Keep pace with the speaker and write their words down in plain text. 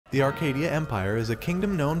The Arcadia Empire is a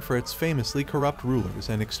kingdom known for its famously corrupt rulers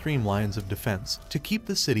and extreme lines of defense to keep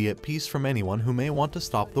the city at peace from anyone who may want to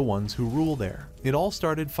stop the ones who rule there. It all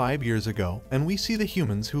started 5 years ago, and we see the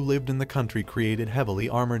humans who lived in the country created heavily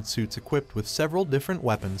armored suits equipped with several different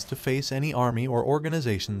weapons to face any army or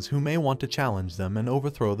organizations who may want to challenge them and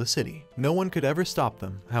overthrow the city. No one could ever stop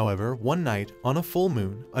them. However, one night, on a full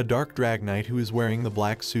moon, a dark drag knight who is wearing the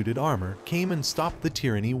black suited armor came and stopped the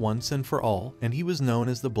tyranny once and for all, and he was known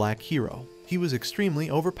as the Black Hero. He was extremely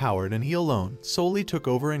overpowered, and he alone solely took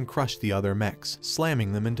over and crushed the other mechs,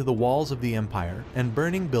 slamming them into the walls of the Empire and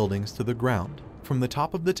burning buildings to the ground. From the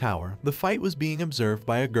top of the tower, the fight was being observed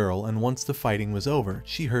by a girl, and once the fighting was over,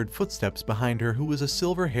 she heard footsteps behind her who was a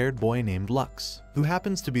silver-haired boy named Lux, who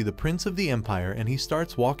happens to be the prince of the Empire, and he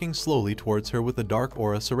starts walking slowly towards her with a dark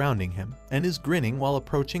aura surrounding him, and is grinning while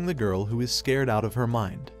approaching the girl who is scared out of her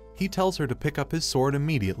mind. He tells her to pick up his sword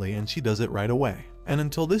immediately, and she does it right away. And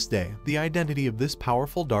until this day, the identity of this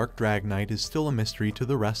powerful dark drag knight is still a mystery to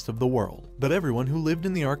the rest of the world. But everyone who lived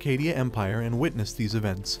in the Arcadia Empire and witnessed these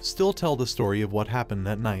events still tell the story of what happened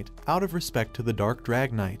that night, out of respect to the dark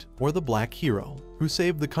drag knight, or the Black Hero, who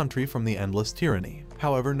saved the country from the endless tyranny.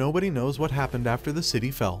 However, nobody knows what happened after the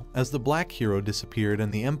city fell, as the Black Hero disappeared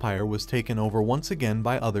and the Empire was taken over once again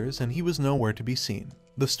by others, and he was nowhere to be seen.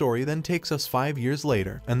 The story then takes us 5 years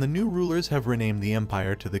later, and the new rulers have renamed the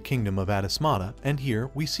Empire to the Kingdom of Adismata, and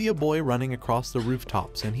here we see a boy running across the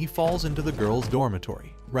rooftops, and he falls into the girls'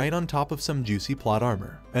 dormitory, right on top of some juicy plot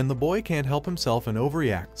armor. And the boy can't help himself and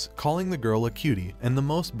overreacts, calling the girl a cutie and the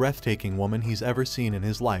most breathtaking woman he's ever seen in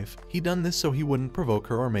his life. He done this so he wouldn't provoke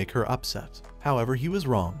her or make her upset. However, he was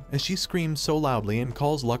wrong, as she screams so loudly and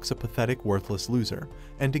calls Lux a pathetic, worthless loser,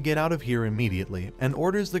 and to get out of here immediately, and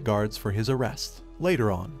orders the guards for his arrest.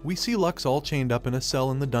 Later on, we see Lux all chained up in a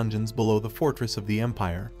cell in the dungeons below the fortress of the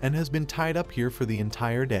Empire, and has been tied up here for the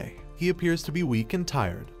entire day. He appears to be weak and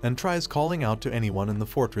tired, and tries calling out to anyone in the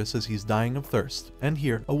fortress as he's dying of thirst. And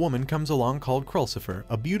here, a woman comes along called Krulcifer,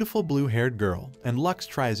 a beautiful blue-haired girl, and Lux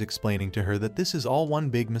tries explaining to her that this is all one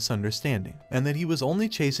big misunderstanding, and that he was only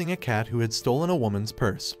chasing a cat who had stolen a woman's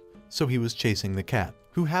purse. So he was chasing the cat,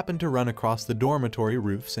 who happened to run across the dormitory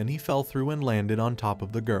roofs, and he fell through and landed on top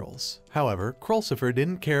of the girls. However, Krulcifer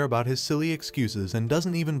didn't care about his silly excuses and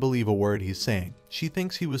doesn't even believe a word he's saying. She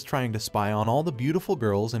thinks he was trying to spy on all the beautiful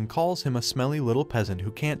girls and calls him a smelly little peasant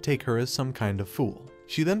who can't take her as some kind of fool.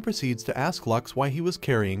 She then proceeds to ask Lux why he was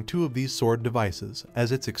carrying 2 of these sword devices,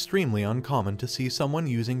 as it's extremely uncommon to see someone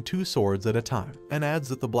using 2 swords at a time, and adds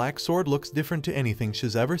that the black sword looks different to anything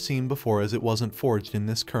she's ever seen before, as it wasn't forged in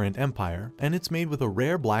this current empire, and it's made with a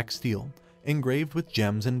rare black steel, engraved with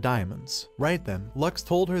gems and diamonds. Right then, Lux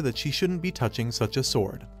told her that she shouldn't be touching such a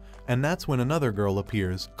sword. And that's when another girl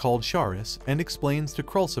appears, called Charis, and explains to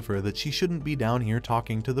Krulcifer that she shouldn't be down here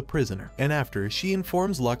talking to the prisoner. And after, she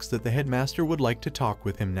informs Lux that the headmaster would like to talk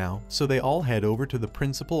with him now, so they all head over to the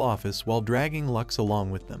principal office while dragging Lux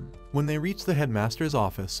along with them. When they reach the headmaster's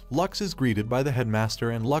office, Lux is greeted by the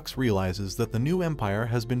headmaster, and Lux realizes that the new empire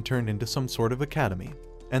has been turned into some sort of academy,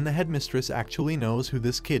 and the headmistress actually knows who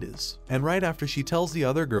this kid is. And right after, she tells the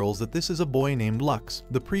other girls that this is a boy named Lux,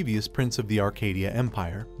 the previous prince of the Arcadia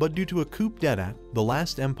Empire, but due to a coup d'etat, the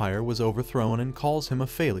last empire was overthrown, and calls him a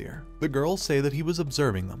failure. The girls say that he was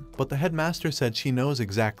observing them, but the headmaster said she knows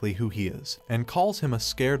exactly who he is, and calls him a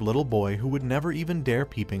scared little boy who would never even dare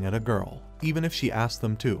peeping at a girl, even if she asked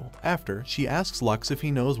them to. After, she asks Lux if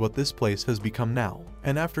he knows what this place has become now,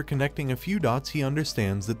 and after connecting a few dots, he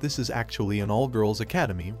understands that this is actually an all-girls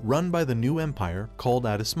academy run by the new empire called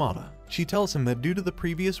Adismata. She tells him that due to the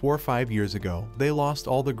previous war 5 years ago, they lost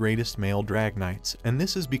all the greatest male drag knights, and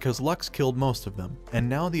this is because Lux killed most of them, and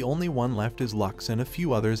now the only one left is Lux and a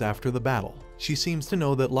few others after the battle. She seems to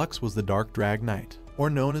know that Lux was the dark drag knight, or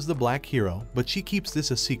known as the Black Hero, but she keeps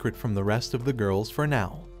this a secret from the rest of the girls for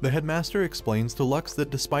now. The headmaster explains to Lux that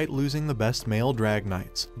despite losing the best male drag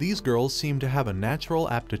knights, these girls seem to have a natural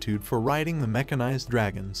aptitude for riding the mechanized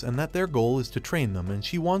dragons, and that their goal is to train them, and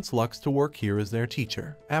she wants Lux to work here as their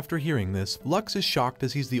teacher. After hearing this, Lux is shocked,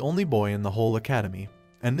 as he's the only boy in the whole academy,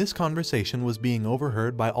 and this conversation was being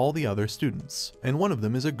overheard by all the other students, and one of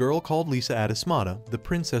them is a girl called Lisa Adismata, the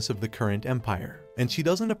princess of the current empire. And she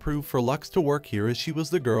doesn't approve for Lux to work here, as she was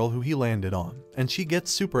the girl who he landed on, and she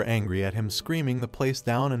gets super angry at him, screaming the place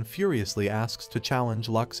down, and furiously asks to challenge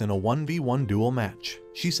Lux in a 1v1 duel match.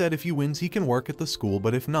 She said if he wins he can work at the school,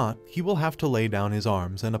 but if not, he will have to lay down his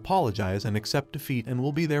arms and apologize and accept defeat, and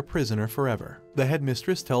will be their prisoner forever. The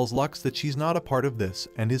headmistress tells Lux that she's not a part of this,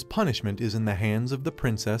 and his punishment is in the hands of the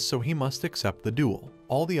princess, so he must accept the duel.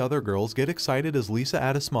 All the other girls get excited as Lisa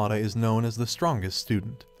Adismata is known as the strongest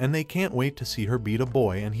student, and they can't wait to see her beat a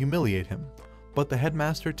boy and humiliate him. But the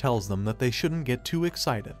headmaster tells them that they shouldn't get too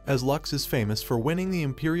excited, as Lux is famous for winning the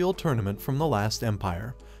Imperial Tournament from the last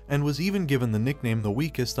Empire, and was even given the nickname the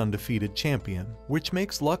weakest undefeated champion, which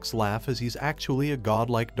makes Lux laugh as he's actually a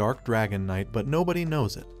godlike dark dragon knight but nobody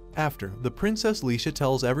knows it. After, the Princess Lisha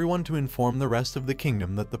tells everyone to inform the rest of the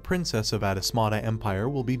kingdom that the Princess of Adismata Empire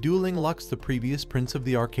will be dueling Lux, the previous prince of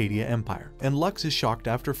the Arcadia Empire, and Lux is shocked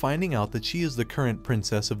after finding out that she is the current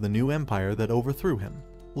princess of the new empire that overthrew him.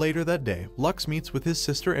 Later that day, Lux meets with his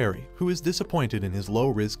sister Eri, who is disappointed in his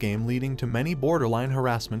low-risk game leading to many borderline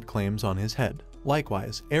harassment claims on his head.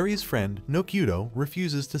 Likewise, Eri's friend, Nokudo,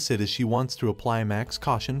 refuses to sit as she wants to apply max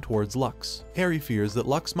caution towards Lux. Eri fears that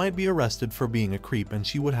Lux might be arrested for being a creep and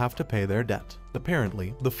she would have to pay their debt.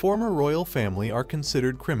 Apparently, the former royal family are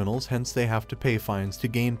considered criminals, hence they have to pay fines to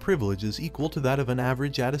gain privileges equal to that of an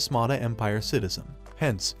average Adismata Empire citizen.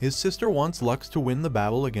 Hence, his sister wants Lux to win the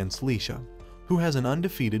battle against Lisha, who has an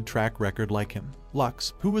undefeated track record like him.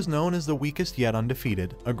 Lux, who was known as the weakest yet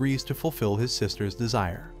undefeated, agrees to fulfill his sister's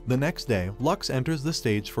desire. The next day, Lux enters the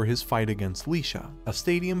stage for his fight against Lisha. A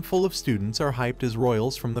stadium full of students are hyped as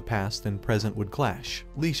royals from the past and present would clash.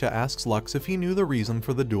 Lisha asks Lux if he knew the reason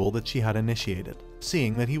for the duel that she had initiated.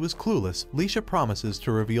 Seeing that he was clueless, Lisha promises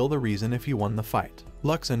to reveal the reason if he won the fight.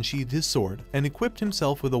 Lux unsheathed his sword and equipped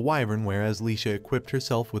himself with a wyvern, whereas Lisha equipped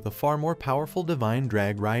herself with a far more powerful divine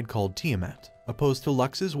drag ride called Tiamat. Opposed to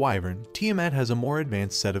Lux's wyvern, Tiamat has a more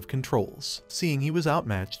advanced set of controls. Seeing he was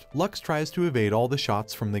outmatched, Lux tries to evade all the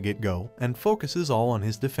shots from the get-go and focuses all on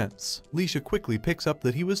his defense. Lisha quickly picks up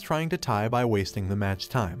that he was trying to tie by wasting the match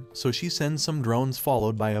time, so she sends some drones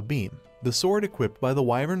followed by a beam. The sword equipped by the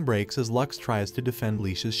wyvern breaks as Lux tries to defend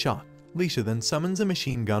Lisha's shot. Lisha then summons a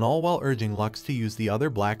machine gun, all while urging Lux to use the other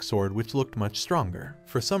black sword, which looked much stronger.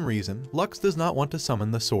 For some reason, Lux does not want to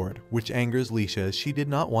summon the sword, which angers Lisha as she did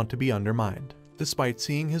not want to be undermined. Despite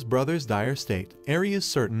seeing his brother's dire state, Eri is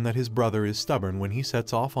certain that his brother is stubborn when he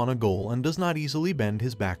sets off on a goal and does not easily bend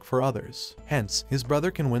his back for others. Hence, his brother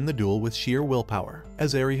can win the duel with sheer willpower.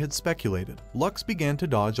 As Eri had speculated, Lux began to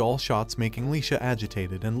dodge all shots, making Lisha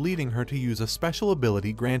agitated and leading her to use a special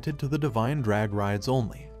ability granted to the divine drag rides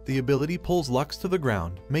only. The ability pulls Lux to the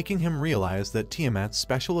ground, making him realize that Tiamat's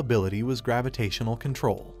special ability was gravitational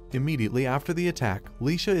control. Immediately after the attack,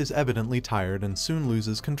 Lisha is evidently tired and soon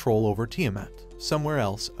loses control over Tiamat. Somewhere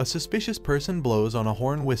else, a suspicious person blows on a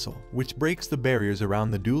horn whistle, which breaks the barriers around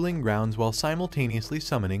the dueling grounds while simultaneously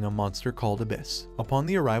summoning a monster called Abyss. Upon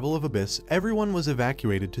the arrival of Abyss, everyone was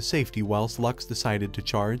evacuated to safety whilst Lux decided to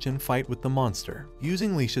charge and fight with the monster.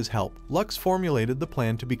 Using Lisha's help, Lux formulated the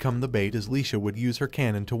plan to become the bait, as Lisha would use her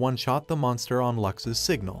cannon to one-shot the monster on Lux's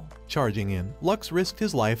signal. Charging in, Lux risked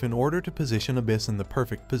his life in order to position Abyss in the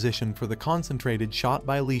perfect position for the concentrated shot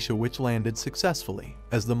by Lisha, which landed successfully.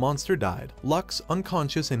 As the monster died, Lux,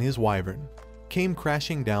 unconscious in his wyvern, came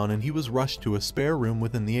crashing down and he was rushed to a spare room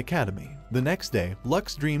within the academy. The next day,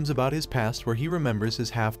 Lux dreams about his past, where he remembers his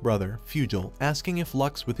half-brother, Fugil, asking if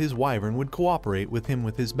Lux with his wyvern would cooperate with him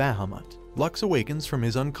with his Bahamut. Lux awakens from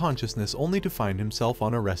his unconsciousness only to find himself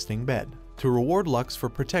on a resting bed. To reward Lux for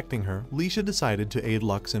protecting her, Lisha decided to aid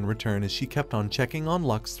Lux in return as she kept on checking on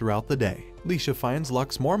Lux throughout the day. Lisha finds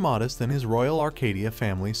Lux more modest than his royal Arcadia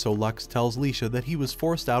family, so Lux tells Lisha that he was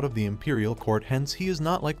forced out of the imperial court, hence he is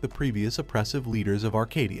not like the previous oppressive leaders of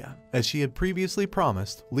Arcadia. As she had previously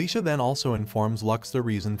promised, Lisha then also informs Lux the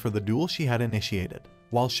reason for the duel she had initiated.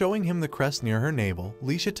 While showing him the crest near her navel,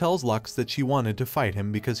 Lisha tells Lux that she wanted to fight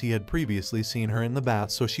him because he had previously seen her in the bath,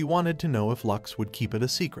 so she wanted to know if Lux would keep it a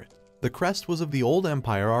secret. The crest was of the old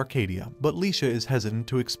Empire Arcadia, but Lisha is hesitant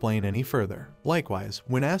to explain any further. Likewise,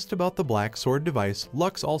 when asked about the black sword device,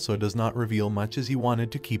 Lux also does not reveal much as he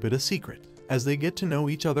wanted to keep it a secret. As they get to know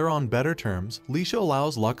each other on better terms, Lisha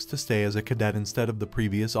allows Lux to stay as a cadet instead of the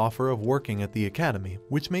previous offer of working at the academy,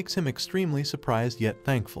 which makes him extremely surprised yet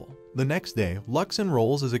thankful. The next day, Lux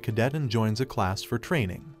enrolls as a cadet and joins a class for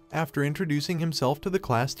training. After introducing himself to the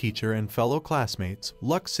class teacher and fellow classmates,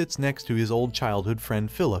 Lux sits next to his old childhood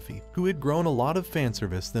friend Philippi, who had grown a lot of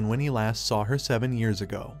fanservice than when he last saw her 7 years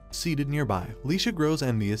ago. Seated nearby, Lisha grows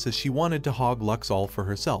envious as she wanted to hog Lux all for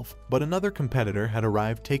herself, but another competitor had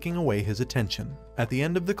arrived, taking away his attention. At the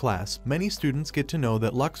end of the class, many students get to know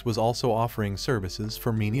that Lux was also offering services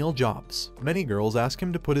for menial jobs. Many girls ask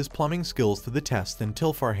him to put his plumbing skills to the test, and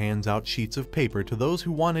Tilfar hands out sheets of paper to those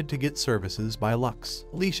who wanted to get services by Lux.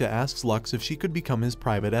 Lisha asks Lux if she could become his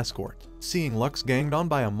private escort. Seeing Lux ganged on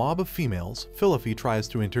by a mob of females, Philippi tries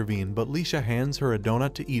to intervene, but Lisha hands her a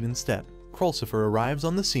donut to eat instead. Krulsifer arrives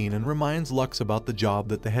on the scene and reminds Lux about the job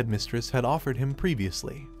that the headmistress had offered him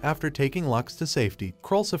previously. After taking Lux to safety,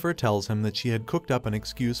 Krulsifer tells him that she had cooked up an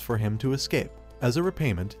excuse for him to escape. As a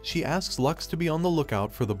repayment, she asks Lux to be on the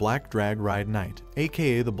lookout for the Black Drag Ride Knight,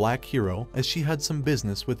 aka the Black Hero, as she had some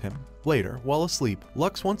business with him. Later, while asleep,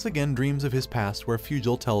 Lux once again dreams of his past where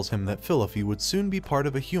Fugel tells him that Philippi would soon be part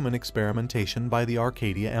of a human experimentation by the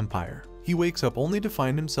Arcadia Empire. He wakes up only to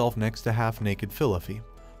find himself next to half-naked Philippi,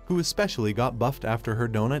 who especially got buffed after her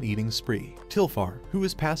donut-eating spree. Tilfar, who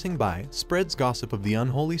is passing by, spreads gossip of the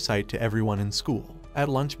unholy sight to everyone in school. At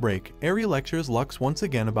lunch break, Eri lectures Lux once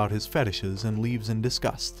again about his fetishes and leaves in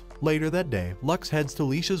disgust. Later that day, Lux heads to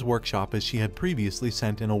Leisha's workshop as she had previously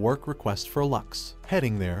sent in a work request for Lux.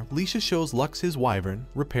 Heading there, Leisha shows Lux his wyvern,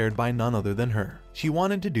 repaired by none other than her. She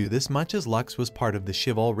wanted to do this much as Lux was part of the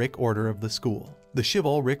Chivalric Order of the school. The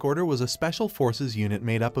Chivalric Order was a special forces unit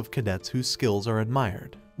made up of cadets whose skills are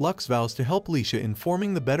admired. Lux vows to help Leisha in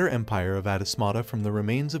forming the better empire of Adismata from the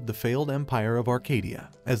remains of the failed empire of Arcadia.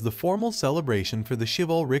 As the formal celebration for the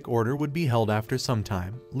Chivalric Order would be held after some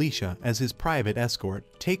time, Leisha, as his private escort,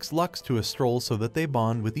 takes Lux to a stroll so that they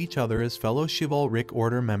bond with each other as fellow Chivalric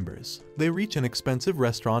Order members. They reach an expensive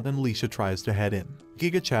restaurant and Leisha tries to head in.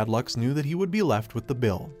 Giga Chad Lux knew that he would be left with the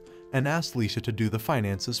bill, and asked Leisha to do the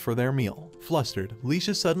finances for their meal. Flustered,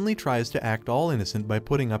 Leisha suddenly tries to act all innocent by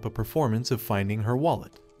putting up a performance of finding her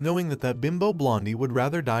wallet. Knowing that bimbo blondie would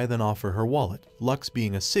rather die than offer her wallet, Lux,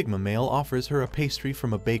 being a Sigma male, offers her a pastry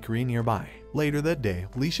from a bakery nearby. Later that day,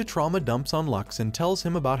 Leisha trauma dumps on Lux and tells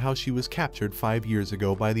him about how she was captured 5 years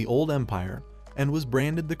ago by the Old Empire and was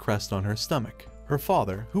branded the crest on her stomach. Her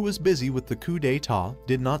father, who was busy with the coup d'etat,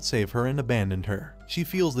 did not save her and abandoned her. She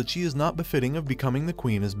feels that she is not befitting of becoming the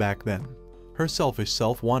queen as back then. Her selfish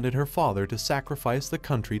self wanted her father to sacrifice the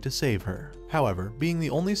country to save her. However, being the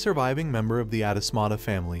only surviving member of the Adismata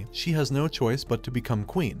family, she has no choice but to become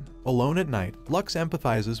queen. Alone at night, Lux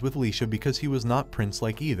empathizes with Leisha because he was not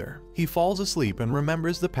prince-like either. He falls asleep and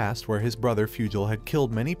remembers the past where his brother Fugel had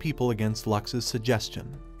killed many people against Lux's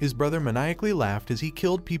suggestion. His brother maniacally laughed as he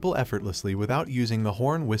killed people effortlessly without using the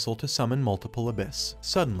horn whistle to summon multiple abyss.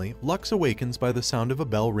 Suddenly, Lux awakens by the sound of a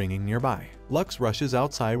bell ringing nearby. Lux rushes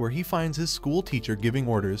outside where he finds his school teacher giving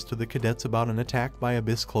orders to the cadets about an attack by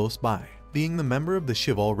abyss close by. Being the member of the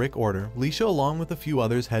Chivalric Order, Leisha along with a few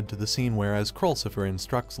others head to the scene whereas Krulsifer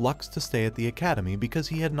instructs Lux to stay at the academy because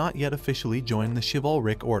he had not yet officially joined the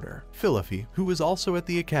Chivalric Order. Philippi, who was also at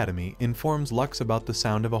the academy, informs Lux about the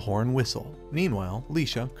sound of a horn whistle. Meanwhile,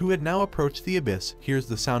 Leisha, who had now approached the abyss, hears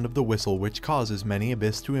the sound of the whistle which causes many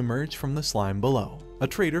abyss to emerge from the slime below. A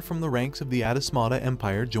traitor from the ranks of the Adismata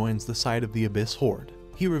Empire joins the side of the abyss horde.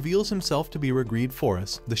 He reveals himself to be Rigreed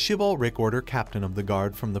Forrest, the Chivalric Order captain of the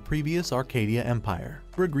guard from the previous Arcadia Empire.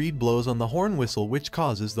 Rigreed blows on the horn whistle which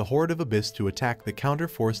causes the Horde of Abyss to attack the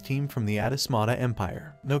counter-force team from the Adismata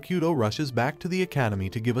Empire. Nokuto rushes back to the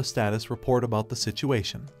academy to give a status report about the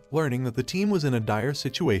situation. Learning that the team was in a dire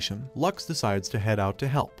situation, Lux decides to head out to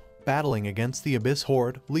help. Battling against the Abyss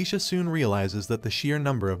Horde, Leisha soon realizes that the sheer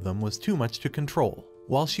number of them was too much to control.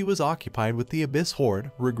 While she was occupied with the Abyss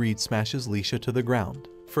Horde, Rigreed smashes Leisha to the ground.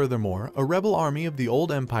 Furthermore, a rebel army of the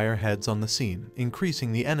Old Empire heads on the scene,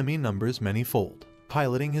 increasing the enemy numbers many-fold.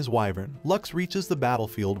 Piloting his wyvern, Lux reaches the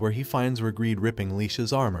battlefield where he finds Rigreed ripping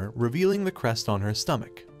Leisha's armor, revealing the crest on her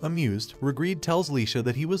stomach. Amused, Rigreed tells Leisha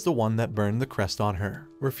that he was the one that burned the crest on her.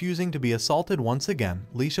 Refusing to be assaulted once again,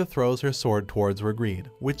 Leisha throws her sword towards Rigreed,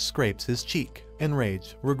 which scrapes his cheek.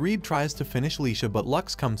 Enraged, Rigreed tries to finish Leisha but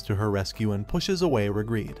Lux comes to her rescue and pushes away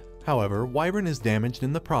Rigreed. However, Wyvern is damaged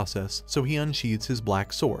in the process, so he unsheathes his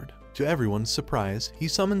black sword. To everyone's surprise, he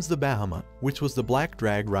summons the Bahamut, which was the black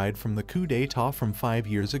drag ride from the coup d'etat from 5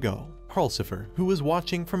 years ago. Krulsifer, who was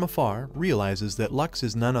watching from afar, realizes that Lux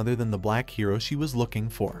is none other than the black hero she was looking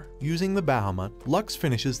for. Using the Bahamut, Lux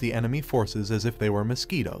finishes the enemy forces as if they were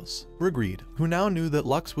mosquitoes. Rigreed, who now knew that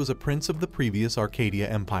Lux was a prince of the previous Arcadia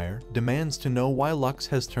Empire, demands to know why Lux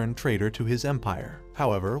has turned traitor to his empire.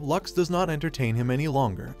 However, Lux does not entertain him any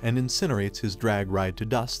longer and incinerates his drag ride to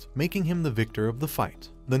dust, making him the victor of the fight.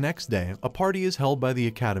 The next day, a party is held by the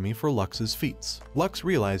Academy for Lux's feats. Lux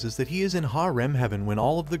realizes that he is in harem heaven when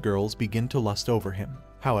all of the girls begin to lust over him.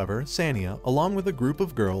 However, Sania, along with a group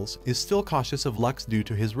of girls, is still cautious of Lux due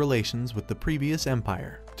to his relations with the previous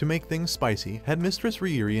empire. To make things spicy, Headmistress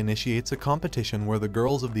Ryuri initiates a competition where the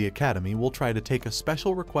girls of the Academy will try to take a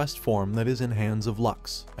special request form that is in hands of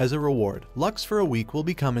Lux. As a reward, Lux for a week will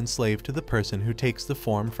become enslaved to the person who takes the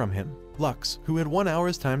form from him. Lux, who had 1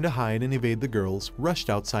 hour's time to hide and evade the girls, rushed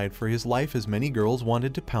outside for his life as many girls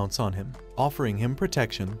wanted to pounce on him. Offering him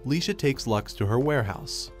protection, Leisha takes Lux to her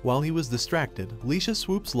warehouse. While he was distracted, Leisha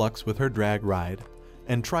swoops Lux with her drag ride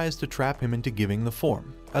and tries to trap him into giving the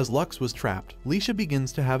form. As Lux was trapped, Leisha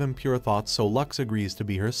begins to have impure thoughts, so Lux agrees to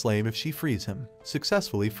be her slave if she frees him.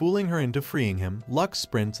 Successfully fooling her into freeing him, Lux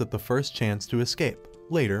sprints at the first chance to escape.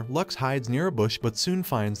 Later, Lux hides near a bush but soon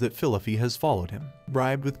finds that Philippi has followed him.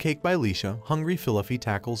 Bribed with cake by Leisha, hungry Philippi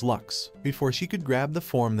tackles Lux. Before she could grab the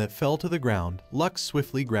form that fell to the ground, Lux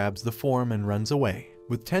swiftly grabs the form and runs away.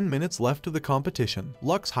 With 10 minutes left of the competition,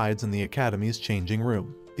 Lux hides in the Academy's changing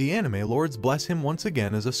room. The anime lords bless him once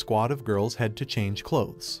again as a squad of girls head to change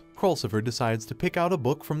clothes. Krulsifer decides to pick out a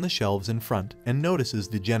book from the shelves in front and notices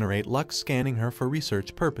degenerate Lux scanning her for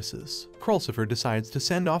research purposes. Krulsifer decides to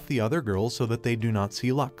send off the other girls so that they do not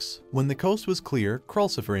see Lux. When the coast was clear,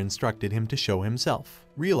 Krulsifer instructed him to show himself.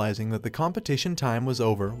 Realizing that the competition time was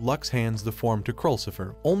over, Lux hands the form to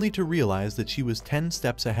Krulsifer, only to realize that she was 10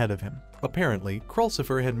 steps ahead of him. Apparently,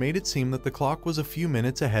 Krulsifer had made it seem that the clock was a few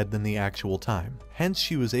minutes ahead than the actual time. Hence,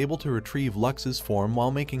 she was able to retrieve Lux's form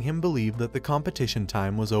while making him believe that the competition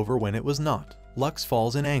time was over when it was not. Lux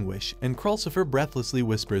falls in anguish, and Krulsifer breathlessly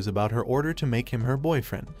whispers about her order to make him her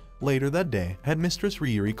boyfriend. Later that day, Headmistress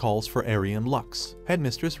Ryuri calls for Eri and Lux.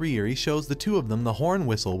 Headmistress Ryuri shows the two of them the horn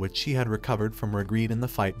whistle which she had recovered from Regret in the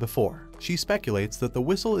fight before. She speculates that the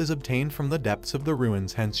whistle is obtained from the depths of the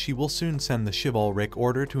ruins, hence she will soon send the chivalric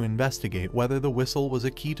order to investigate whether the whistle was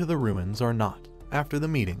a key to the ruins or not. After the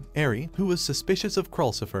meeting, Eri, who was suspicious of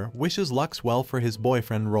Krulsifer, wishes Lux well for his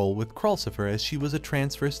boyfriend role with Krulsifer as she was a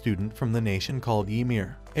transfer student from the nation called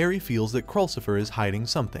Ymir. Eri feels that Krulsifer is hiding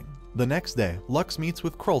something. The next day, Lux meets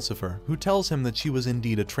with Krulsifer, who tells him that she was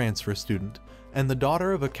indeed a transfer student and the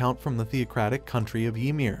daughter of a count from the theocratic country of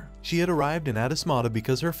Ymir. She had arrived in Adasmata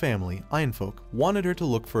because her family, Einfolk, wanted her to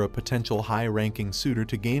look for a potential high-ranking suitor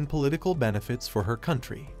to gain political benefits for her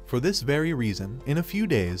country. For this very reason, in a few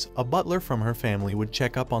days, a butler from her family would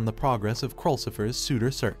check up on the progress of Krulsifer's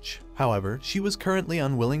suitor search. However, she was currently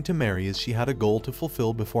unwilling to marry as she had a goal to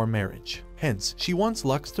fulfill before marriage. Hence, she wants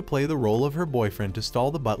Lux to play the role of her boyfriend to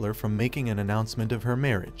stall the butler from making an announcement of her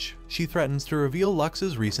marriage. She threatens to reveal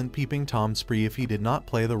Lux's recent peeping Tom spree if he did not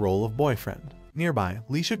play the role of boyfriend. Nearby,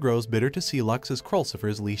 Leisha grows bitter to see Lux as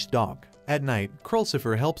Krulsifer's leash dog. At night,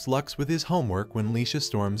 Krulsifer helps Lux with his homework when Leisha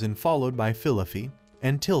storms in, followed by Philippi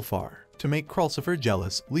and Tilfar. To make Krulsifer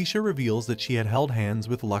jealous, Leisha reveals that she had held hands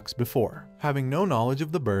with Lux before. Having no knowledge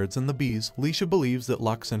of the birds and the bees, Leisha believes that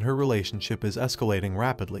Lux and her relationship is escalating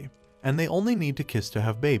rapidly, and they only need to kiss to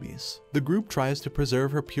have babies. The group tries to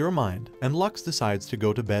preserve her pure mind, and Lux decides to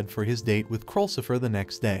go to bed for his date with Krulsifer the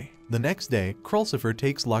next day. The next day, Krulsifer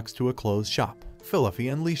takes Lux to a clothes shop. Philippi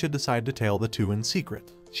and Leisha decide to tail the two in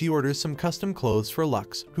secret. She orders some custom clothes for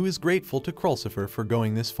Lux, who is grateful to Krulsifer for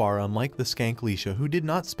going this far, unlike the skank Leisha who did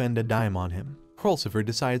not spend a dime on him. Krulsifer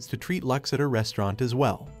decides to treat Lux at a restaurant as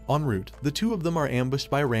well. En route, the two of them are ambushed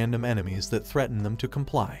by random enemies that threaten them to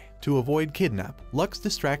comply. To avoid kidnap, Lux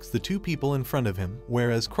distracts the two people in front of him,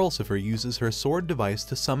 whereas Krulsifer uses her sword device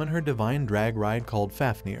to summon her divine drag ride called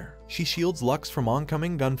Fafnir. She shields Lux from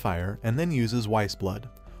oncoming gunfire and then uses Weissblood,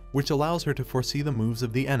 which allows her to foresee the moves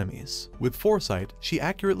of the enemies. With foresight, she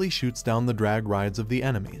accurately shoots down the drag rides of the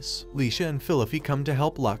enemies. Leisha and Philippi come to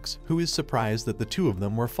help Lux, who is surprised that the two of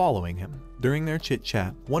them were following him. During their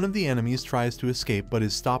chit-chat, one of the enemies tries to escape but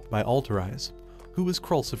is stopped by Alterize, who was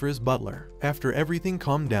Krulsifer's butler. After everything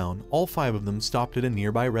calmed down, all five of them stopped at a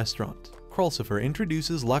nearby restaurant. Krulsifer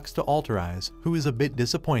introduces Lux to Alterize, who is a bit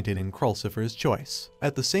disappointed in Krulsifer's choice.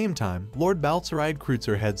 At the same time, Lord Baltzeride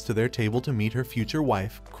Kreutzer heads to their table to meet her future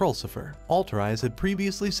wife, Krulsifer. Alterize had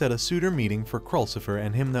previously set a suitor meeting for Krulsifer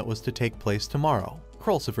and him that was to take place tomorrow.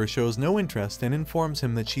 Krulsifer shows no interest and informs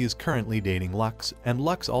him that she is currently dating Lux, and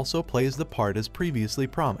Lux also plays the part as previously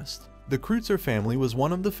promised. The Kreutzer family was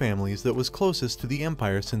one of the families that was closest to the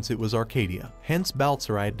Empire since it was Arcadia. Hence,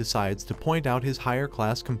 Baltzeride decides to point out his higher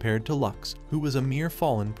class compared to Lux, who was a mere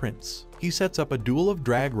fallen prince. He sets up a duel of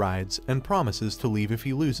drag rides and promises to leave if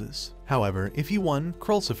he loses. However, if he won,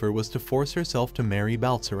 Krulsifer was to force herself to marry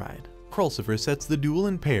Baltzeride. Krulsifer sets the duel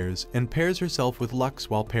in pairs and pairs herself with Lux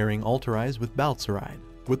while pairing Alterize with Baltzeride.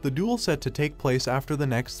 With the duel set to take place after the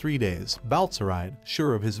next 3 days, Baltzeride,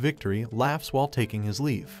 sure of his victory, laughs while taking his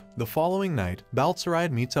leave. The following night,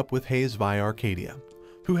 Baltzeride meets up with Hayes via Arcadia,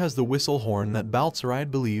 who has the whistle horn that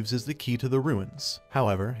Baltzeride believes is the key to the ruins.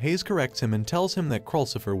 However, Hayes corrects him and tells him that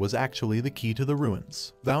Krulsifer was actually the key to the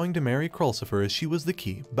ruins. Vowing to marry Krulsifer as she was the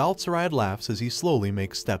key, Baltzeride laughs as he slowly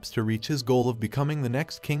makes steps to reach his goal of becoming the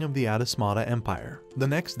next king of the Adasmata Empire. The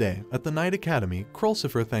next day, at the Night Academy,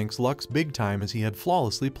 Krulsifer thanks Lux big time as he had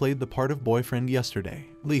flawlessly played the part of boyfriend yesterday.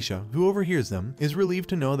 Leisha, who overhears them, is relieved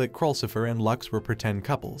to know that Krulsifer and Lux were pretend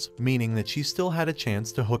couples, meaning that she still had a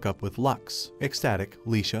chance to hook up with Lux. Ecstatic,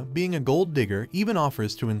 Leisha, being a gold digger, even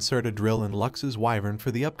offers to insert a drill in Lux's wyvern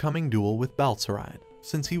for the upcoming duel with Baltzaride.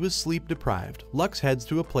 Since he was sleep deprived, Lux heads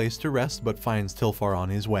to a place to rest but finds Tilfar on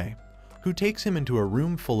his way, who takes him into a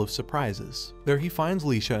room full of surprises. There he finds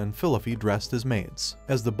Leisha and Philippi dressed as maids.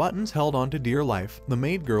 As the buttons held on to dear life, the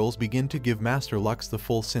maid girls begin to give Master Lux the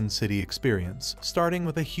full Sin City experience, starting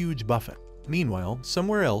with a huge buffet. Meanwhile,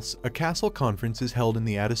 somewhere else, a castle conference is held in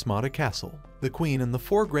the Adismata Castle. The queen and the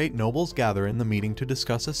 4 great nobles gather in the meeting to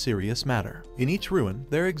discuss a serious matter. In each ruin,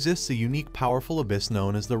 there exists a unique powerful abyss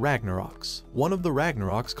known as the Ragnaroks. One of the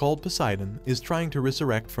Ragnaroks, called Poseidon, is trying to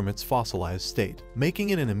resurrect from its fossilized state, making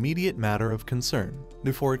it an immediate matter of concern.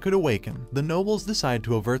 Before it could awaken, the nobles decide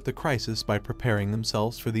to avert the crisis by preparing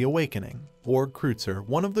themselves for the awakening. Org Kreutzer,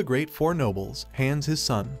 one of the great 4 nobles, hands his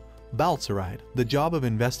son, Baltzaride, the job of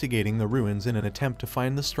investigating the ruins in an attempt to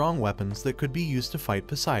find the strong weapons that could be used to fight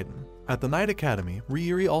Poseidon. At the Night Academy,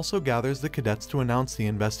 Ryuri also gathers the cadets to announce the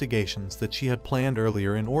investigations that she had planned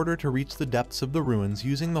earlier in order to reach the depths of the ruins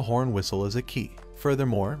using the horn whistle as a key.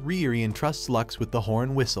 Furthermore, Ryuri entrusts Lux with the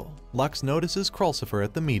horn whistle. Lux notices Krulsifer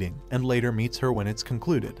at the meeting, and later meets her when it's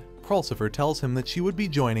concluded. Krulsifer tells him that she would be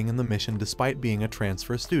joining in the mission despite being a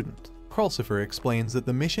transfer student. Krulsifer explains that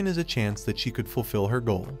the mission is a chance that she could fulfill her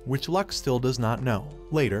goal, which Lux still does not know.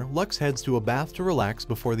 Later, Lux heads to a bath to relax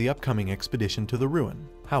before the upcoming expedition to the ruin.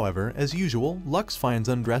 However, as usual, Lux finds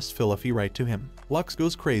undressed Philippi right to him. Lux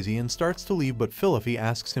goes crazy and starts to leave, but Philippi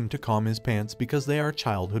asks him to calm his pants because they are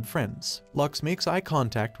childhood friends. Lux makes eye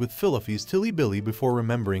contact with Philippi's Tilly Billy before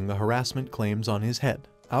remembering the harassment claims on his head.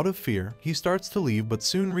 Out of fear, he starts to leave but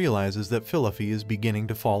soon realizes that Philippi is beginning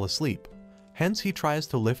to fall asleep. Hence, he tries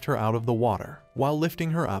to lift her out of the water. While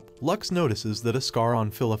lifting her up, Lux notices that a scar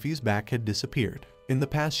on Philippi's back had disappeared. In the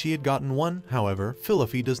past she had gotten one, however,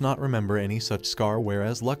 Philippi does not remember any such scar,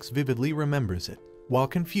 whereas Lux vividly remembers it. While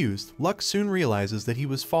confused, Lux soon realizes that he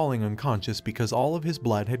was falling unconscious because all of his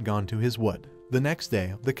blood had gone to his wood. The next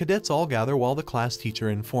day, the cadets all gather while the class teacher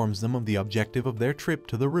informs them of the objective of their trip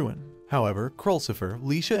to the ruin. However, Krulsifer,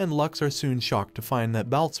 Leisha, and Lux are soon shocked to find that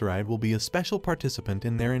Baltzaride will be a special participant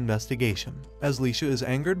in their investigation. As Leisha is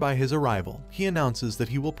angered by his arrival, he announces that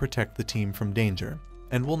he will protect the team from danger,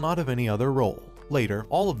 and will not have any other role. Later,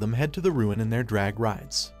 all of them head to the ruin in their drag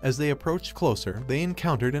rides. As they approached closer, they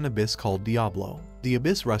encountered an abyss called Diablo. The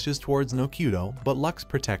abyss rushes towards Nokudo, but Lux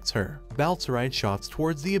protects her. Baltzaride shots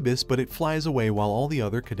towards the abyss, but it flies away while all the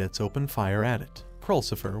other cadets open fire at it.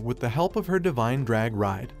 Krulsifer, with the help of her divine drag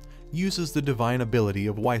ride, uses the divine ability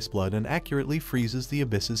of Weissblood and accurately freezes the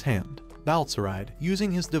abyss's hand. Baltzaride,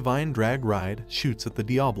 using his divine drag ride, shoots at the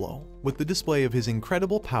Diablo. With the display of his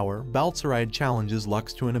incredible power, Baltzaride challenges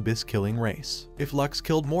Lux to an abyss-killing race. If Lux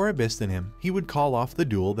killed more abyss than him, he would call off the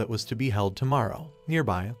duel that was to be held tomorrow.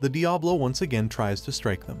 Nearby, the Diablo once again tries to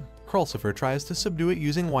strike them. Krulsifer tries to subdue it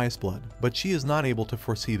using Weissblood, but she is not able to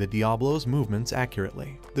foresee the Diablo's movements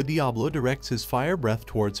accurately. The Diablo directs his fire breath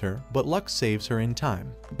towards her, but Lux saves her in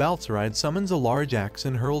time. Baltzaride summons a large axe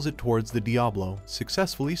and hurls it towards the Diablo,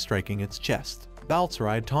 successfully striking its chest.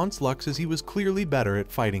 Baltzaride taunts Lux as he was clearly better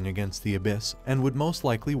at fighting against the abyss and would most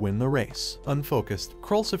likely win the race. Unfocused,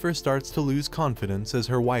 Krulsifer starts to lose confidence as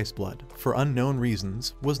her Weissblood, for unknown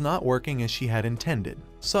reasons, was not working as she had intended.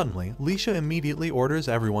 Suddenly, Leisha immediately orders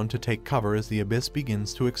everyone to take cover as the abyss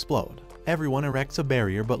begins to explode. Everyone erects a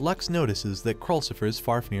barrier, but Lux notices that Krulsifer's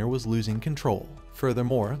Fafnir was losing control.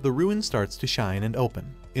 Furthermore, the ruin starts to shine and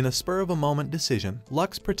open. In a spur-of-a-moment decision,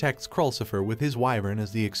 Lux protects Krulsifer with his wyvern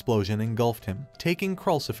as the explosion engulfed him, taking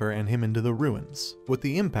Krulsifer and him into the ruins. With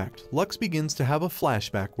the impact, Lux begins to have a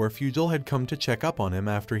flashback where Fugel had come to check up on him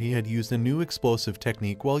after he had used a new explosive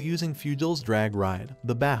technique while using Fugel's drag ride,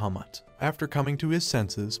 the Bahamut. After coming to his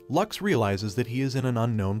senses, Lux realizes that he is in an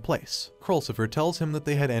unknown place. Krulsifer tells him that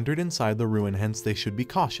they had entered inside the ruin, hence they should be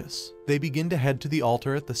cautious. They begin to head to the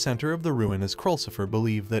altar at the center of the ruin as Krulsifer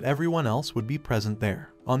believed that everyone else would be present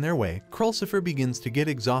there. On their way, Krulsifer begins to get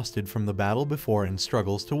exhausted from the battle before and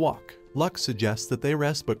struggles to walk. Lux suggests that they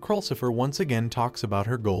rest, but Krulsifer once again talks about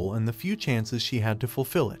her goal and the few chances she had to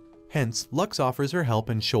fulfill it. Hence, Lux offers her help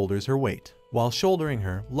and shoulders her weight. While shouldering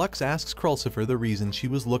her, Lux asks Krulsifer the reason she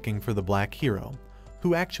was looking for the Black Hero,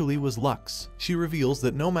 who actually was Lux. She reveals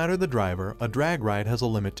that no matter the driver, a drag ride has a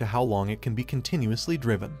limit to how long it can be continuously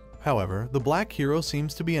driven. However, the Black Hero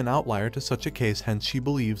seems to be an outlier to such a case, hence she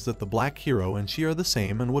believes that the Black Hero and she are the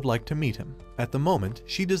same and would like to meet him. At the moment,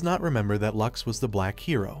 she does not remember that Lux was the Black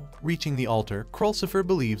Hero. Reaching the altar, Krulsifer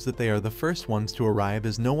believes that they are the first ones to arrive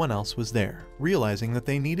as no one else was there. Realizing that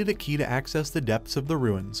they needed a key to access the depths of the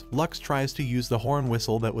ruins, Lux tries to use the horn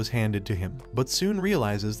whistle that was handed to him, but soon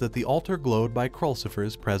realizes that the altar glowed by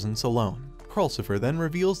Krulsifer's presence alone. Krulsifer then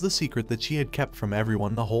reveals the secret that she had kept from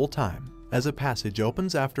everyone the whole time. As a passage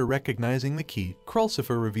opens after recognizing the key,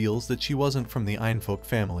 Krulsifer reveals that she wasn't from the Einfolk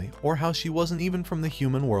family, or how she wasn't even from the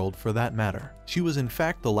human world for that matter. She was in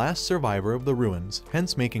fact the last survivor of the ruins,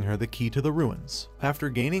 hence making her the key to the ruins. After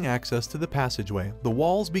gaining access to the passageway, the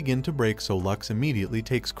walls begin to break, so Lux immediately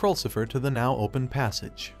takes Krulsifer to the now open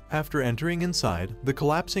passage. After entering inside, the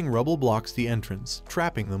collapsing rubble blocks the entrance,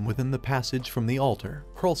 trapping them within the passage from the altar.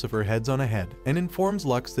 Krulsifer heads on ahead and informs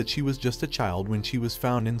Lux that she was just a child when she was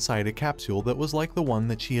found inside a capsule that was like the one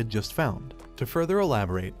that she had just found. To further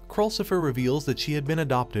elaborate, Krulsifer reveals that she had been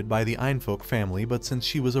adopted by the Einfolk family, but since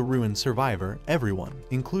she was a ruined survivor, everyone,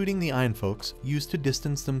 including the Einfolks, used to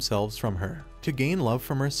distance themselves from her. To gain love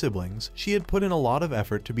from her siblings, she had put in a lot of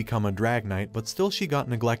effort to become a drag knight, but still she got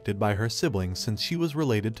neglected by her siblings since she was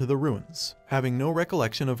related to the ruins. Having no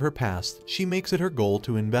recollection of her past, she makes it her goal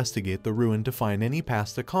to investigate the ruin to find any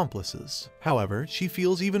past accomplices. However, she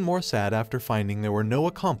feels even more sad after finding there were no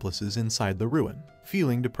accomplices inside the ruin.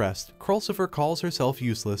 Feeling depressed, Krulsifer calls herself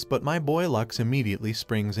useless, but my boy Lux immediately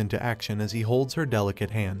springs into action as he holds her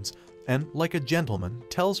delicate hands, and, like a gentleman,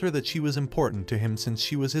 tells her that she was important to him since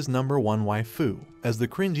she was his #1 waifu. As the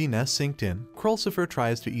cringiness sinked in, Krulsifer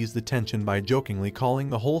tries to ease the tension by jokingly calling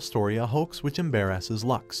the whole story a hoax, which embarrasses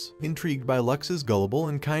Lux. Intrigued by Lux's gullible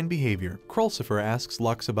and kind behavior, Krulsifer asks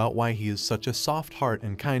Lux about why he is such a soft heart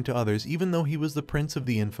and kind to others even though he was the prince of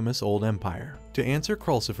the infamous old empire. To answer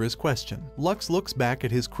Krulsifer's question, Lux looks back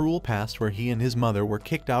at his cruel past where he and his mother were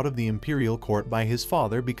kicked out of the imperial court by his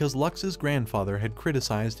father because Lux's grandfather had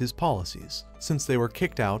criticized his policies. Since they were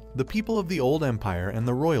kicked out, the people of the old empire and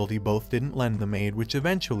the royalty both didn't lend them aid, which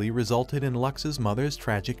eventually resulted in Lux's mother's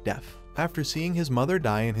tragic death. After seeing his mother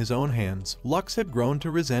die in his own hands, Lux had grown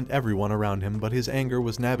to resent everyone around him, but his anger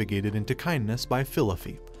was navigated into kindness by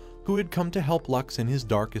Philippi, who had come to help Lux in his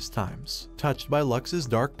darkest times. Touched by Lux's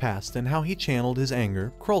dark past and how he channeled his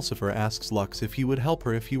anger, Krulsifer asks Lux if he would help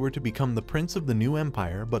her if he were to become the prince of the new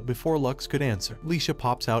empire, but before Lux could answer, Leisha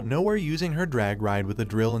pops out nowhere using her drag ride with a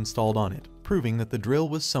drill installed on it, proving that the drill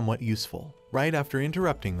was somewhat useful. Right after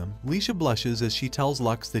interrupting them, Leisha blushes as she tells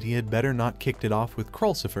Lux that he had better not kicked it off with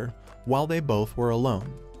Krulsifer while they both were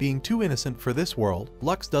alone. Being too innocent for this world,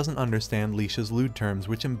 Lux doesn't understand Leisha's lewd terms,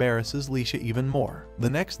 which embarrasses Leisha even more. The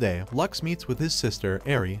next day, Lux meets with his sister,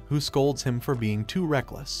 Eri, who scolds him for being too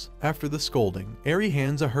reckless. After the scolding, Eri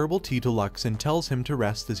hands a herbal tea to Lux and tells him to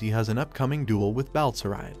rest as he has an upcoming duel with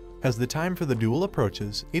Baltzaride. As the time for the duel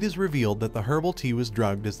approaches, it is revealed that the herbal tea was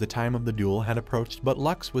drugged as the time of the duel had approached, but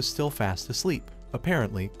Lux was still fast asleep.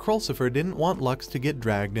 Apparently, Krulsifer didn't want Lux to get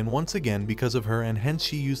dragged in once again because of her, and hence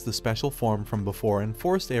she used the special form from before and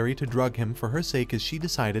forced Eri to drug him for her sake as she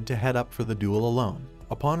decided to head up for the duel alone.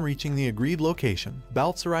 Upon reaching the agreed location,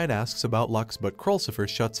 Baltzaride asks about Lux, but Krulsifer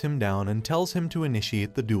shuts him down and tells him to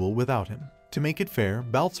initiate the duel without him. To make it fair,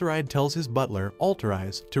 Baltzaride tells his butler,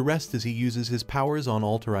 Alterize, to rest as he uses his powers on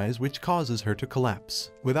Alterize, which causes her to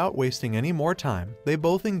collapse. Without wasting any more time, they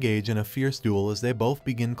both engage in a fierce duel as they both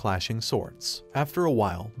begin clashing swords. After a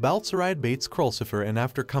while, Baltzaride baits Krulsifer, and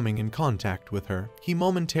after coming in contact with her, he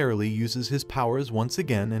momentarily uses his powers once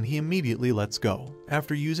again and he immediately lets go.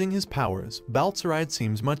 After using his powers, Baltzaride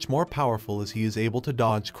seems much more powerful as he is able to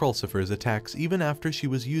dodge Krulsifer's attacks even after she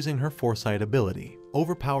was using her foresight ability.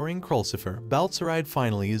 Overpowering Krulsifer, Baltzaride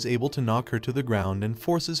finally is able to knock her to the ground and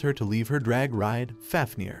forces her to leave her drag ride,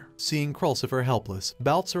 Fafnir. Seeing Krulsifer helpless,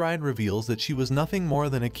 Baltzaride reveals that she was nothing more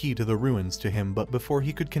than a key to the ruins to him, but before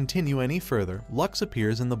he could continue any further, Lux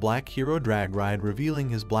appears in the Black Hero drag ride, revealing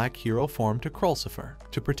his Black Hero form to Krulsifer.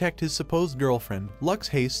 To protect his supposed girlfriend, Lux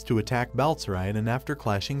hastes to attack Baltzaride, and after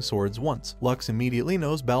clashing swords once, Lux immediately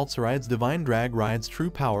knows Baltzaride's Divine Drag Ride's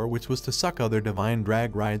true power, which was to suck other Divine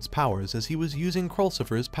Drag Ride's powers, as he was using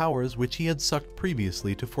Krulsifer's powers which he had sucked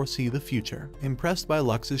previously to foresee the future. Impressed by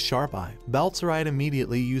Lux's sharp eye, Baltzaride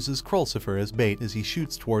immediately uses Krulsifer as bait as he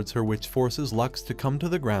shoots towards her, which forces Lux to come to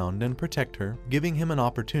the ground and protect her, giving him an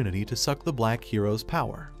opportunity to suck the Black Hero's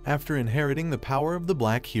power. After inheriting the power of the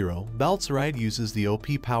Black Hero, Baltzaride uses the OP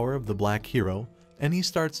power of the Black Hero, and he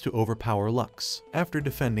starts to overpower Lux. After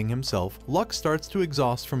defending himself, Lux starts to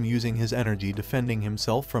exhaust from using his energy defending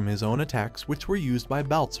himself from his own attacks, which were used by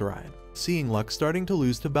Baltzaride. Seeing Lux starting to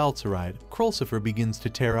lose to Baltzaride, Krulsifer begins to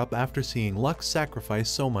tear up after seeing Lux sacrifice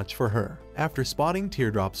so much for her. After spotting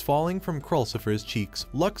teardrops falling from Krulsifer's cheeks,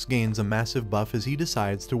 Lux gains a massive buff as he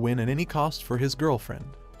decides to win at any cost for his girlfriend.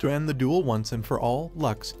 To end the duel once and for all,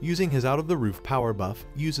 Lux, using his out-of-the-roof power buff,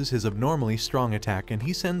 uses his abnormally strong attack and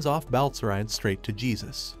he sends off Baltzaride straight to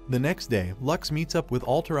Jesus. The next day, Lux meets up with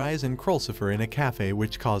Alterize and Krulsifer in a cafe,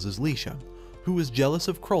 which causes Leisha, who was jealous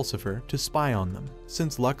of Krulsifer, to spy on them.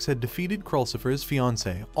 Since Lux had defeated Krulsifer's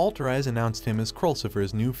fiancé, Alterize announced him as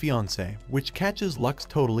Krulsifer's new fiancé, which catches Lux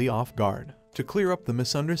totally off guard. To clear up the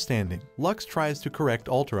misunderstanding, Lux tries to correct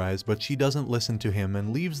Alterize, but she doesn't listen to him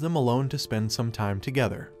and leaves them alone to spend some time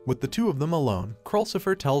together. With the two of them alone,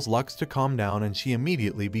 Krulsifer tells Lux to calm down and she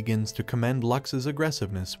immediately begins to commend Lux's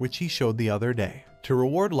aggressiveness, which he showed the other day. To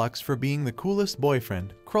reward Lux for being the coolest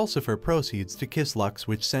boyfriend, Krulsifer proceeds to kiss Lux,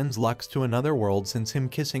 which sends Lux to another world since him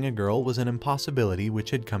kissing a girl was an impossibility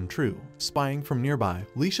which had come true. Spying from nearby,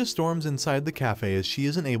 Leisha storms inside the cafe as she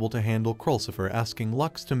isn't able to handle Krulsifer asking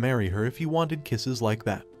Lux to marry her if he wanted kisses like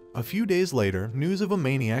that. A few days later, news of a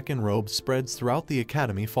maniac in robes spreads throughout the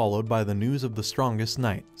academy, followed by the news of the strongest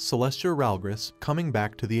knight, Celestia Ralgris, coming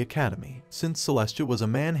back to the academy. Since Celestia was a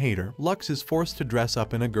man-hater, Lux is forced to dress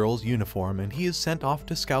up in a girl's uniform and he is sent off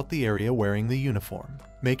to scout the area wearing the uniform.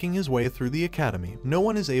 Making his way through the academy, no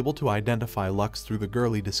one is able to identify Lux through the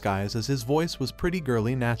girly disguise as his voice was pretty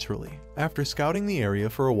girly naturally. After scouting the area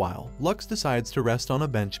for a while, Lux decides to rest on a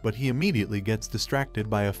bench, but he immediately gets distracted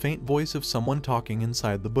by a faint voice of someone talking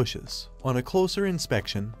inside the bushes. On a closer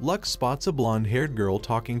inspection, Lux spots a blonde-haired girl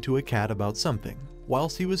talking to a cat about something.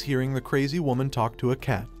 Whilst he was hearing the crazy woman talk to a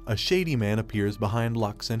cat, a shady man appears behind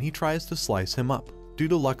Lux and he tries to slice him up. Due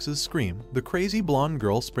to Lux's scream, the crazy blonde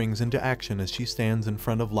girl springs into action as she stands in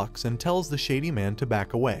front of Lux and tells the shady man to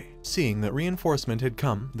back away. Seeing that reinforcement had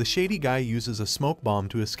come, the shady guy uses a smoke bomb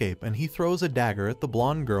to escape and he throws a dagger at the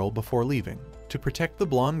blonde girl before leaving. To protect the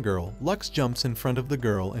blonde girl, Lux jumps in front of the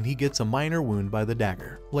girl and he gets a minor wound by the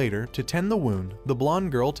dagger. Later, to tend the wound, the blonde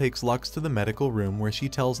girl takes Lux to the medical room where she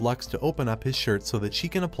tells Lux to open up his shirt so that she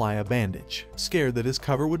can apply a bandage. Scared that his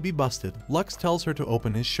cover would be busted, Lux tells her to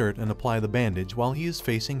open his shirt and apply the bandage while he is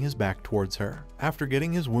facing his back towards her. After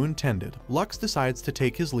getting his wound tended, Lux decides to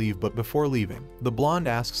take his leave, but before leaving, the blonde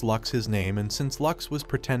asks Lux his name, and since Lux was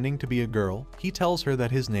pretending to be a girl, he tells her that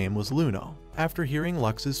his name was Luno. After hearing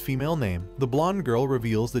Lux's female name, the blonde girl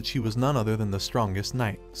reveals that she was none other than the strongest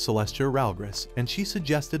knight, Celestia Ralgris, and she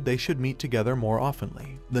suggested they should meet together more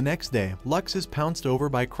oftenly. The next day, Lux is pounced over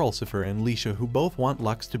by Krulsifer and Leisha, who both want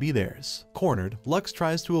Lux to be theirs. Cornered, Lux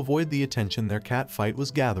tries to avoid the attention their cat fight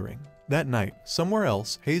was gathering. That night, somewhere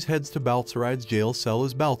else, Hayes heads to Baltzaride's jail cell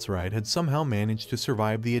as Baltzaride had somehow managed to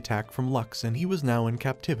survive the attack from Lux and he was now in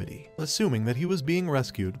captivity. Assuming that he was being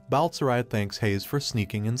rescued, Baltzaride thanks Hayes for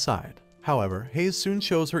sneaking inside. However, Hayes soon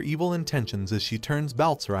shows her evil intentions as she turns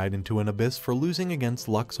Baltzaride into an abyss for losing against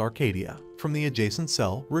Lux Arcadia. From the adjacent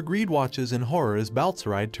cell, Rigreed watches in horror as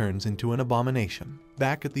Baltzaride turns into an abomination.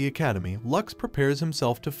 Back at the academy, Lux prepares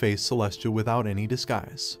himself to face Celestia without any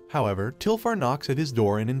disguise. However, Tilfar knocks at his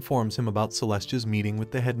door and informs him about Celestia's meeting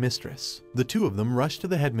with the headmistress. The two of them rush to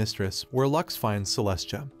the headmistress, where Lux finds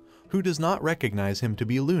Celestia, who does not recognize him to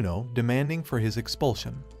be Luno, demanding for his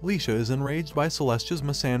expulsion. Leisha is enraged by Celestia's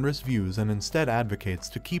misandrous views and instead advocates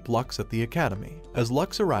to keep Lux at the academy. As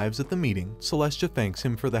Lux arrives at the meeting, Celestia thanks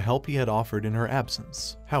him for the help he had offered in her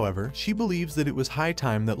absence. However, she believes that it was high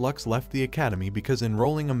time that Lux left the academy because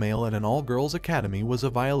enrolling a male at an all-girls academy was a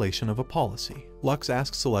violation of a policy. Lux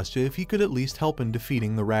asks Celestia if he could at least help in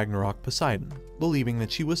defeating the Ragnarok Poseidon. Believing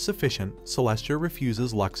that she was sufficient, Celestia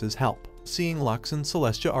refuses Lux's help. Seeing Lux and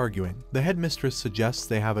Celestia arguing, the headmistress suggests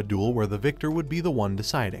they have a duel where the victor would be the one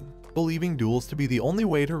deciding. Believing duels to be the only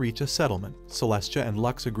way to reach a settlement, Celestia and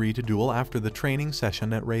Lux agree to duel after the training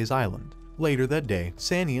session at Ray's Island. Later that day,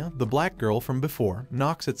 Sania, the black girl from before,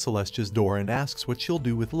 knocks at Celestia's door and asks what she'll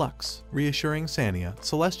do with Lux. Reassuring Sania,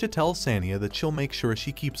 Celestia tells Sania that she'll make sure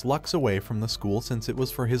she keeps Lux away from the school since it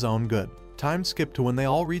was for his own good. Time skip to when they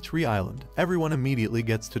all reach Ree Island. Everyone immediately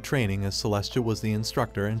gets to training as Celestia was the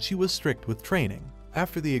instructor and she was strict with training.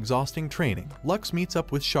 After the exhausting training, Lux meets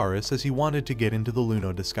up with Charis as he wanted to get into the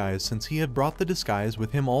Luno disguise since he had brought the disguise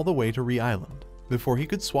with him all the way to Ree Island. Before he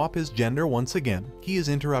could swap his gender once again, he is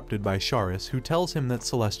interrupted by Charis, who tells him that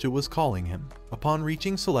Celestia was calling him. Upon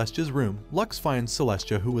reaching Celestia's room, Lux finds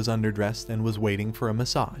Celestia, who was underdressed and was waiting for a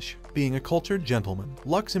massage. Being a cultured gentleman,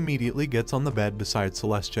 Lux immediately gets on the bed beside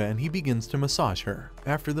Celestia and he begins to massage her.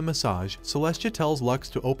 After the massage, Celestia tells Lux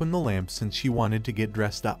to open the lamp since she wanted to get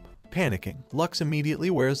dressed up. Panicking, Lux immediately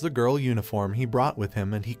wears the girl uniform he brought with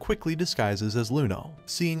him and he quickly disguises as Luno.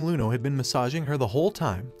 Seeing Luno had been massaging her the whole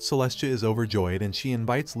time, Celestia is overjoyed and she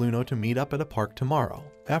invites Luno to meet up at a park tomorrow.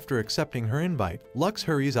 After accepting her invite, Lux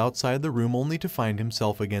hurries outside the room only to find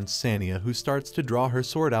himself against Sania, who starts to draw her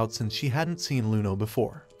sword out since she hadn't seen Luno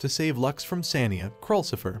before. To save Lux from Sania,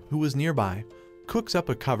 Krulcifer, who was nearby, cooks up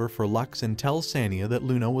a cover for Lux and tells Sania that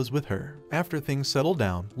Luno was with her. After things settle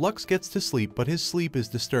down, Lux gets to sleep, but his sleep is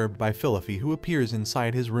disturbed by Philippi, who appears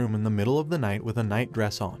inside his room in the middle of the night with a night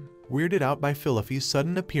dress on. Weirded out by Philippi's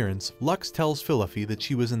sudden appearance, Lux tells Philippi that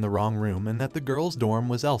she was in the wrong room and that the girl's dorm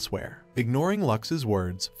was elsewhere. Ignoring Lux's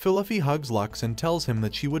words, Philippi hugs Lux and tells him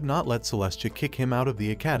that she would not let Celestia kick him out of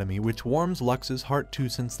the academy, which warms Lux's heart too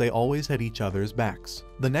since they always had each other's backs.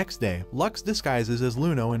 The next day, Lux disguises as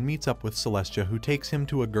Luno and meets up with Celestia, who takes him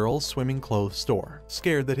to a girl's swimming clothes store.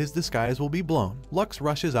 Scared that his disguise will be blown, Lux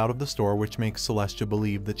rushes out of the store, which makes Celestia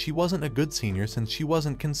believe that she wasn't a good senior since she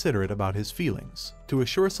wasn't considerate about his feelings. To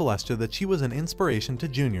assure Celestia that she was an inspiration to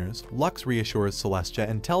juniors, Lux reassures Celestia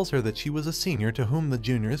and tells her that she was a senior to whom the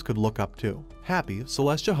juniors could look up to. Happy,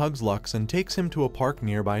 Celestia hugs Lux and takes him to a park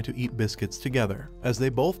nearby to eat biscuits together. As they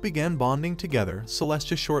both began bonding together,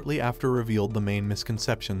 Celestia shortly after revealed the main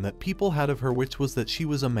misconception that people had of her, which was that she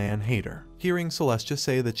was a man-hater. Hearing Celestia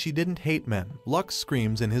say that she didn't hate men, Lux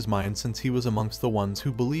screams in his mind since he was amongst the ones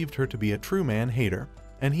who believed her to be a true man-hater,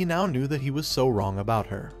 and he now knew that he was so wrong about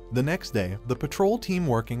her. The next day, the patrol team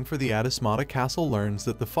working for the Adismata Castle learns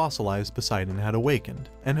that the fossilized Poseidon had awakened,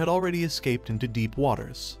 and had already escaped into deep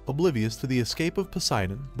waters. Oblivious to the escape of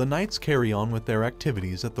Poseidon, the knights carry on with their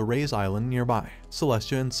activities at the Rays Island nearby.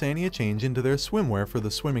 Celestia and Sania change into their swimwear for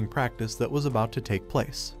the swimming practice that was about to take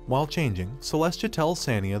place. While changing, Celestia tells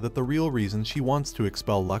Sania that the real reason she wants to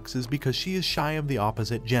expel Lux is because she is shy of the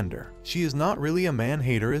opposite gender. She is not really a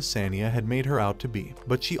man-hater as Sania had made her out to be,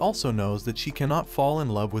 but she also knows that she cannot fall in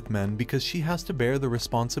love with men because she has to bear the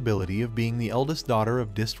responsibility of being the eldest daughter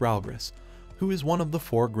of Distralgris, who is one of the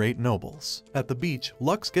 4 great nobles. At the beach,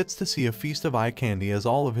 Lux gets to see a feast of eye candy as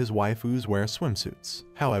all of his waifus wear swimsuits.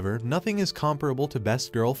 However, nothing is comparable to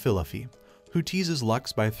best girl Philippi, who teases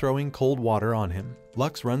Lux by throwing cold water on him.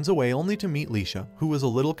 Lux runs away only to meet Lisha, who was a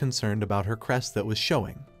little concerned about her crest that was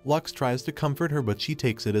showing. Lux tries to comfort her, but she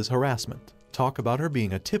takes it as harassment. Talk about her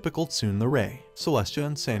being a typical tsundere. Celestia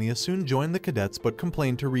and Sania soon join the cadets but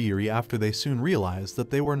complain to Ryuri after they soon realize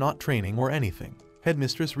that they were not training or anything.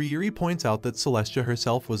 Headmistress Ryuri points out that Celestia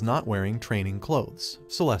herself was not wearing training clothes.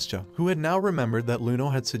 Celestia, who had now remembered that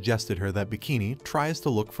Luno had suggested her that bikini, tries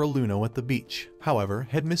to look for Luno at the beach. However,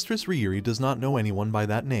 Headmistress Ryuri does not know anyone by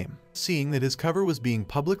that name. Seeing that his cover was being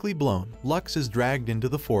publicly blown, Lux is dragged into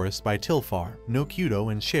the forest by Tilfar,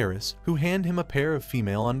 Nokuto, and Sheris, who hand him a pair of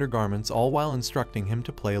female undergarments, all while instructing him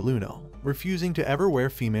to play Luno. Refusing to ever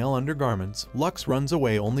wear female undergarments, Lux runs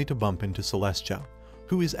away only to bump into Celestia,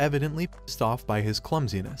 who is evidently pissed off by his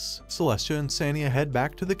clumsiness. Celestia and Sania head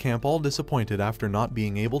back to the camp, all disappointed after not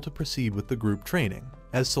being able to proceed with the group training.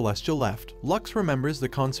 As Celestia left, Lux remembers the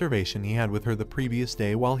conversation he had with her the previous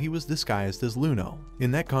day while he was disguised as Luno.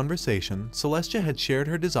 In that conversation, Celestia had shared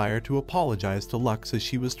her desire to apologize to Lux as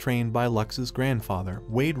she was trained by Lux's grandfather,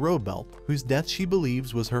 Wade Roadbelt, whose death she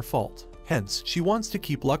believes was her fault. Hence, she wants to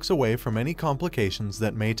keep Lux away from any complications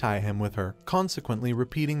that may tie him with her, consequently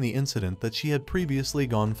repeating the incident that she had previously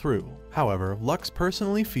gone through. However, Lux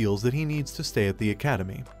personally feels that he needs to stay at the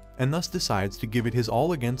academy, and thus decides to give it his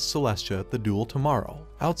all against Celestia at the duel tomorrow.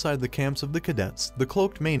 Outside the camps of the cadets, the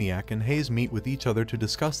Cloaked Maniac and Hayes meet with each other to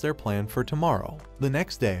discuss their plan for tomorrow. The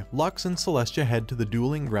next day, Lux and Celestia head to the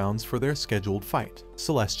dueling grounds for their scheduled fight.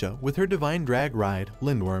 Celestia, with her divine drag ride,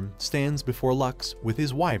 Lindworm, stands before Lux with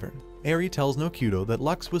his wyvern. Eri tells Nokuto that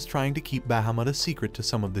Lux was trying to keep Bahamut a secret to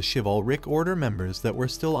some of the chivalric order members that were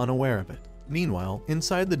still unaware of it. Meanwhile,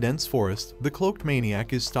 inside the dense forest, the Cloaked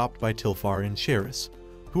Maniac is stopped by Tilfar and Sheris,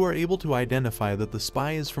 who are able to identify that the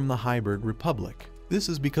spy is from the Heiberg Republic. This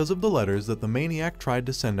is because of the letters that the Maniac tried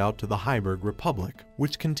to send out to the Heiberg Republic,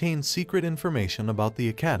 which contains secret information about the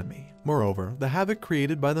Academy. Moreover, the havoc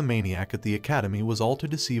created by the Maniac at the Academy was all to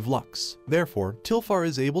deceive Lux. Therefore, Tilfar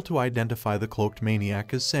is able to identify the Cloaked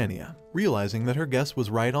Maniac as Sania. Realizing that her guess was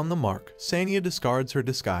right on the mark, Sania discards her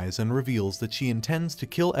disguise and reveals that she intends to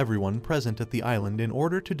kill everyone present at the island in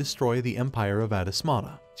order to destroy the Empire of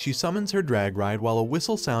Adismata. She summons her drag ride while a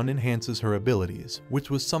whistle sound enhances her abilities, which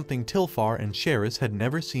was something Tilfar and Sheris had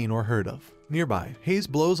never seen or heard of. Nearby, Hayes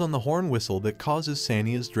blows on the horn whistle that causes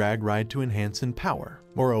Sania's drag ride to enhance in power.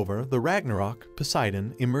 Moreover, the Ragnarok,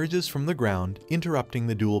 Poseidon, emerges from the ground, interrupting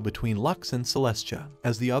the duel between Lux and Celestia.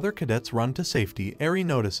 As the other cadets run to safety, Eri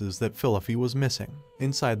notices that Philippi was missing.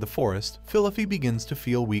 Inside the forest, Philippi begins to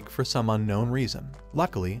feel weak for some unknown reason.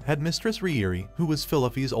 Luckily, Headmistress Riiri, who was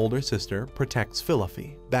Philippi's older sister, protects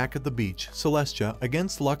Philippi. Back at the beach, Celestia,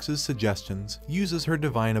 against Lux's suggestions, uses her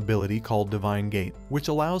divine ability called Divine Gate, which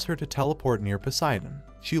allows her to teleport near Poseidon.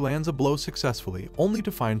 She lands a blow successfully, only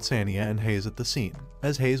to find Sania and Hayes at the scene.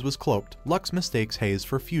 As Hayes was cloaked, Lux mistakes Hayes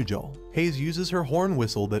for Fugel. Hayes uses her horn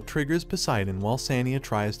whistle that triggers Poseidon while Sania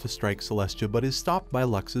tries to strike Celestia but is stopped by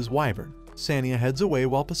Lux's wyvern. Sania heads away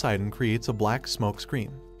while Poseidon creates a black smoke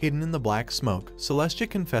screen. Hidden in the black smoke, Celestia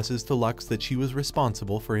confesses to Lux that she was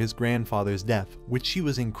responsible for his grandfather's death, which she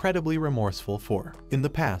was incredibly remorseful for. In the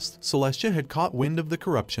past, Celestia had caught wind of the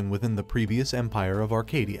corruption within the previous empire of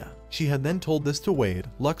Arcadia. She had then told this to Wade,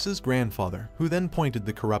 Lux's grandfather, who then pointed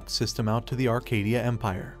the corrupt system out to the Arcadia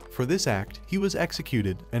Empire. For this act, he was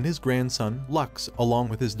executed, and his grandson, Lux, along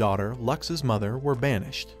with his daughter, Lux's mother, were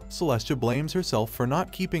banished. Celestia blames herself for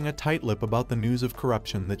not keeping a tight lip about the news of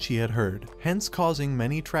corruption that she had heard, hence causing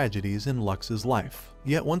many tragedies in Lux's life.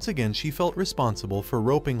 Yet once again she felt responsible for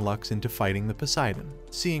roping Lux into fighting the Poseidon.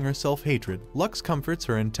 Seeing her self-hatred, Lux comforts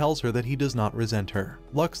her and tells her that he does not resent her.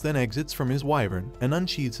 Lux then exits from his wyvern and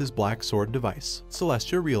unsheathes his black sword device.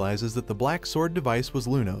 Celestia realizes that the black sword device was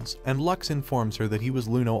Luno's, and Lux informs her that he was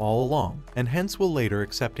Luno all along, and hence will later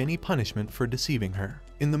accept any punishment for deceiving her.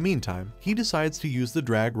 In the meantime, he decides to use the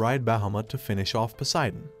drag ride Bahamut to finish off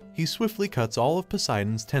Poseidon. He swiftly cuts all of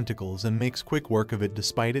Poseidon's tentacles and makes quick work of it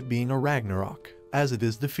despite it being a Ragnarok. As it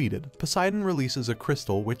is defeated, Poseidon releases a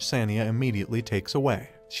crystal which Sania immediately takes away.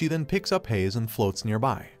 She then picks up Hayes and floats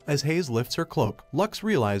nearby. As Hayes lifts her cloak, Lux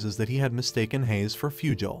realizes that he had mistaken Hayes for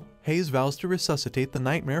Fugel. Hayes vows to resuscitate the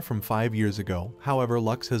nightmare from 5 years ago, however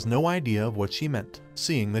Lux has no idea of what she meant.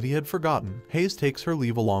 Seeing that he had forgotten, Hayes takes her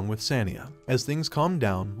leave along with Sania. As things calm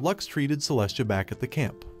down, Lux treated Celestia back at the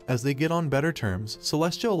camp. As they get on better terms,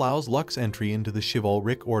 Celestia allows Lux entry into the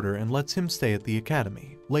chivalric order and lets him stay at the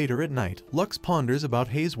academy. Later at night, Lux ponders about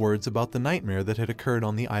Hayes' words about the nightmare that had occurred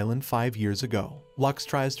on the island 5 years ago. Lux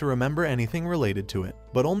tries to remember anything related to it,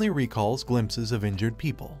 but only recalls glimpses of injured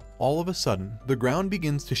people. All of a sudden, the ground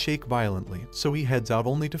begins to shake violently, so he heads out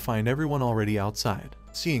only to find everyone already outside.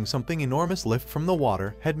 Seeing something enormous lift from the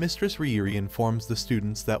water, Headmistress Riiri informs the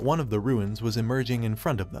students that one of the ruins was emerging in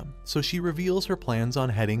front of them, so she reveals her plans on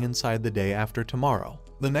heading inside the day after tomorrow.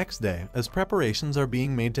 The next day, as preparations are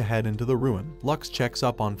being made to head into the ruin, Lux checks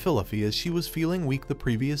up on Philippi as she was feeling weak the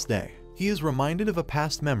previous day. He is reminded of a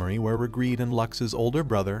past memory where Regreed and Lux's older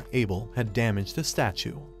brother, Abel, had damaged a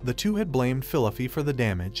statue. The two had blamed Philippi for the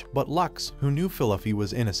damage, but Lux, who knew Philippi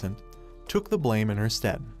was innocent, took the blame in her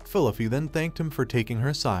stead. Philippi then thanked him for taking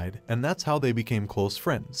her side, and that's how they became close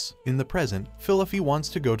friends. In the present, Philippi wants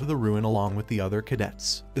to go to the ruin along with the other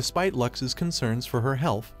cadets. Despite Lux's concerns for her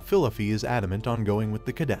health, Philippi is adamant on going with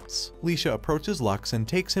the cadets. Lisha approaches Lux and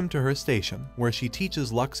takes him to her station, where she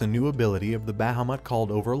teaches Lux a new ability of the Bahamut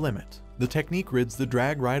called Over Limit. The technique rids the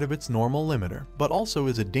drag ride of its normal limiter, but also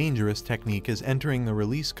is a dangerous technique as entering the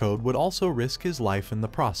release code would also risk his life in the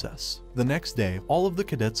process. The next day, all of the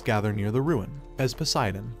cadets gather near the ruin. As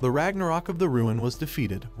Poseidon, the Ragnarok of the ruin was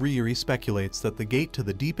defeated, Riiri speculates that the gate to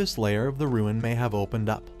the deepest layer of the ruin may have opened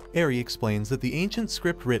up. Eri explains that the ancient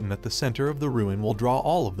script written at the center of the ruin will draw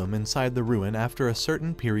all of them inside the ruin after a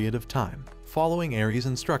certain period of time. Following Eri's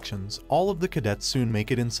instructions, all of the cadets soon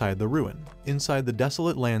make it inside the ruin. Inside the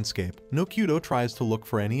desolate landscape, Nokuto tries to look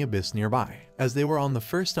for any abyss nearby. As they were on the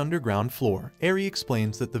first underground floor, Eri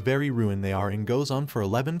explains that the very ruin they are in goes on for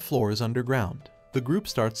 11 floors underground. The group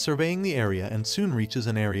starts surveying the area and soon reaches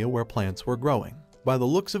an area where plants were growing. By the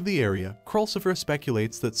looks of the area, Krulsifer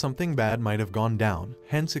speculates that something bad might have gone down,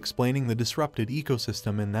 hence explaining the disrupted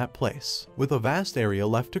ecosystem in that place. With a vast area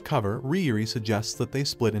left to cover, Riiri suggests that they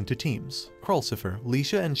split into teams. Krulsifer,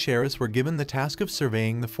 Lisha, and Sheris were given the task of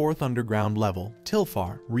surveying the 4th underground level.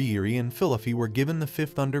 Tilfar, Riiri, and Philippi were given the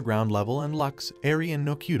 5th underground level, and Lux, Eri, and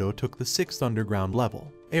Nokuto took the 6th underground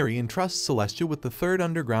level. Eri entrusts Celestia with the 3rd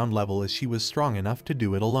underground level as she was strong enough to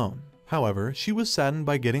do it alone. However, she was saddened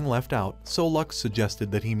by getting left out, so Lux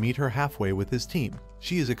suggested that he meet her halfway with his team.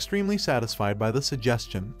 She is extremely satisfied by the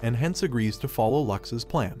suggestion and hence agrees to follow Lux's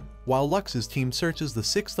plan. While Lux's team searches the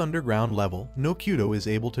 6th underground level, Nokuto is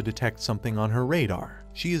able to detect something on her radar.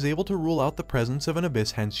 She is able to rule out the presence of an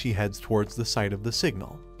abyss, hence she heads towards the site of the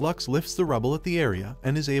signal. Lux lifts the rubble at the area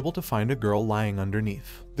and is able to find a girl lying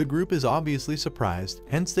underneath. The group is obviously surprised,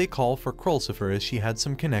 hence they call for Krulsifer as she had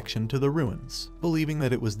some connection to the ruins. Believing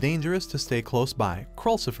that it was dangerous to stay close by,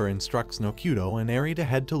 Krulsifer instructs Nokuto and Eri to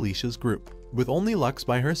head to Lisha's group. With only Lux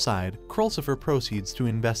by her side, Krulsifer proceeds to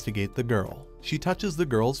investigate the girl. She touches the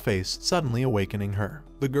girl's face, suddenly awakening her.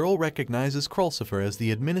 The girl recognizes Krulsifer as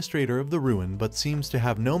the administrator of the ruin but seems to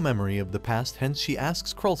have no memory of the past, hence she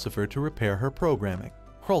asks Krulsifer to repair her programming.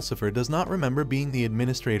 Krulsifer does not remember being the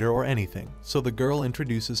administrator or anything, so the girl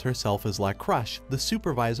introduces herself as La Crush, the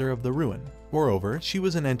supervisor of the ruin. Moreover, she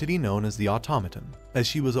was an entity known as the Automaton. As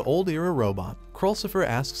she was an old era robot, Krulsifer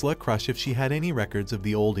asks La Crush if she had any records of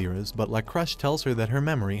the old eras, but La Crush tells her that her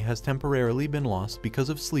memory has temporarily been lost because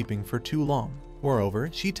of sleeping for too long. Moreover,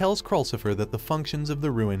 she tells Krulsifer that the functions of the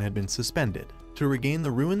ruin had been suspended. To regain the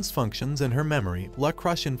ruin's functions and her memory, La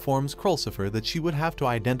Crush informs Krulsifer that she would have to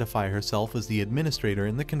identify herself as the administrator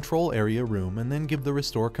in the control area room and then give the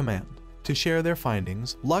restore command. To share their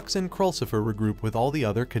findings, Lux and Krulsifer regroup with all the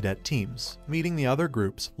other cadet teams. Meeting the other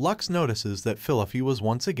groups, Lux notices that Philippi was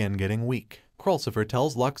once again getting weak. Krulsifer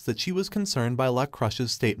tells Lux that she was concerned by La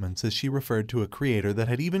Crush's statements as she referred to a creator that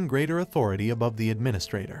had even greater authority above the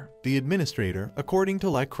administrator. The administrator, according to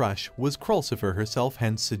La Crush, was Krulsifer herself,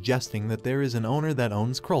 hence suggesting that there is an owner that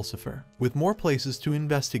owns Krulsifer. With more places to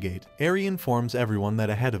investigate, Ari informs everyone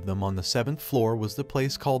that ahead of them on the 7th floor was the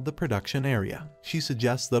place called the production area. She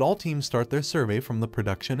suggests that all teams start their survey from the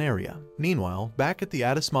production area. Meanwhile, back at the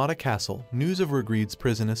Atismata Castle, news of Rigrid's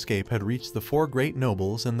prison escape had reached the 4 great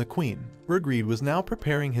nobles and the queen. Rigrid was now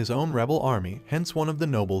preparing his own rebel army, hence one of the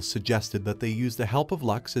nobles suggested that they use the help of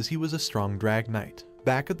Lux as he was a strong drag knight.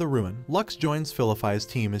 Back at the ruin, Lux joins Philippi's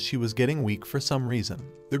team as she was getting weak for some reason.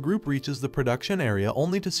 The group reaches the production area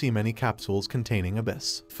only to see many capsules containing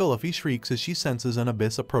Abyss. Philippi shrieks as she senses an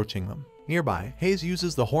Abyss approaching them. Nearby, Hayes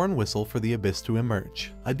uses the horn whistle for the Abyss to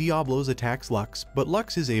emerge. A Diablos attacks Lux, but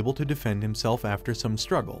Lux is able to defend himself after some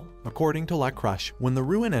struggle. According to La Crush, when the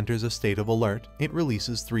ruin enters a state of alert, it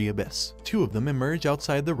releases 3 Abyss. 2 of them emerge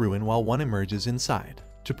outside the ruin while 1 emerges inside.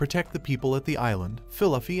 To protect the people at the island,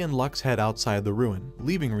 Philippi and Lux head outside the ruin,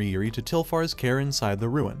 leaving Ryuri to Tilfar's care inside the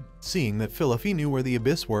ruin. Seeing that Philippi knew where the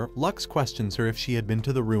Abyss were, Lux questions her if she had been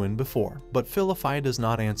to the ruin before, but Philippi does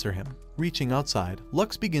not answer him. Reaching outside,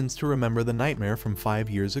 Lux begins to remember the nightmare from 5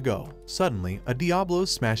 years ago. Suddenly, a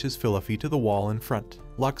Diablos smashes Philippi to the wall in front.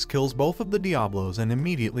 Lux kills both of the Diablos and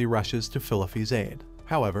immediately rushes to Philippi's aid.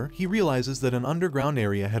 However, he realizes that an underground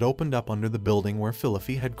area had opened up under the building where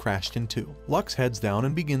Philippi had crashed into. Lux heads down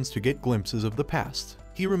and begins to get glimpses of the past.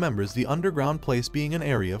 He remembers the underground place being an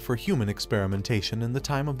area for human experimentation in the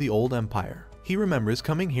time of the old empire. He remembers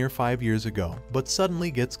coming here 5 years ago, but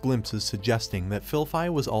suddenly gets glimpses suggesting that Philippi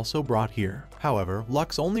was also brought here. However,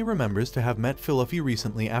 Lux only remembers to have met Philippi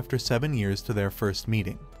recently after 7 years to their first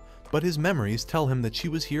meeting. But his memories tell him that she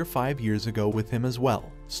was here 5 years ago with him as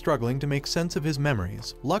well. Struggling to make sense of his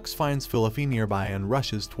memories, Lux finds Philippi nearby and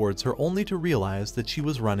rushes towards her only to realize that she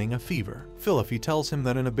was running a fever. Philippi tells him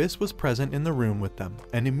that an Abyss was present in the room with them,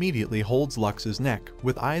 and immediately holds Lux's neck,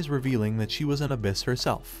 with eyes revealing that she was an Abyss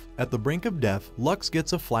herself. At the brink of death, Lux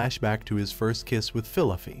gets a flashback to his first kiss with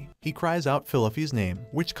Philippi. He cries out Philippi's name,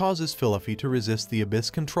 which causes Philippi to resist the Abyss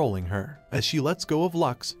controlling her. As she lets go of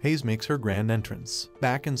Lux, Hayes makes her grand entrance.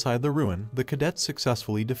 Back inside the ruin, the cadets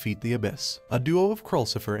successfully defeat the Abyss. A duo of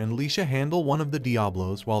Krulsifer and Lisha handle one of the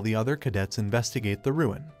Diablos while the other cadets investigate the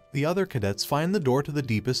ruin. The other cadets find the door to the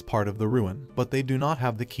deepest part of the ruin, but they do not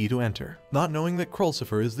have the key to enter. Not knowing that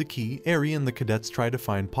Krulsifer is the key, Ari and the cadets try to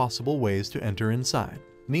find possible ways to enter inside.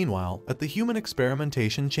 Meanwhile, at the human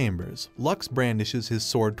experimentation chambers, Lux brandishes his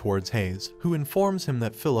sword towards Hayes, who informs him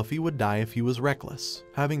that Philippi would die if he was reckless.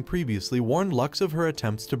 Having previously warned Lux of her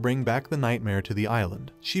attempts to bring back the nightmare to the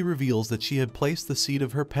island, she reveals that she had placed the seed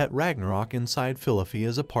of her pet Ragnarok inside Philippi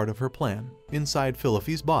as a part of her plan. Inside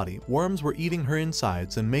Philippi's body, worms were eating her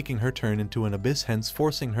insides and making her turn into an Abyss, hence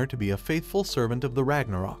forcing her to be a faithful servant of the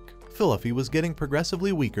Ragnarok. Philippi was getting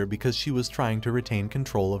progressively weaker because she was trying to retain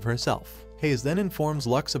control of herself. Hayes then informs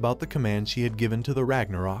Lux about the command she had given to the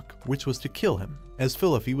Ragnarok, which was to kill him, as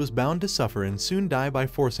Philippi was bound to suffer and soon die by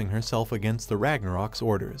forcing herself against the Ragnarok's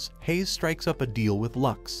orders. Hayes strikes up a deal with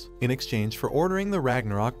Lux. In exchange for ordering the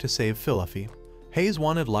Ragnarok to save Philippi, Hayes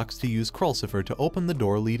wanted Lux to use Krulsifer to open the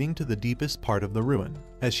door leading to the deepest part of the ruin.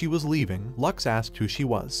 As she was leaving, Lux asked who she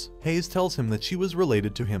was. Hayes tells him that she was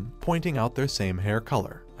related to him, pointing out their same hair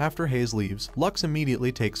color. After Hayes leaves, Lux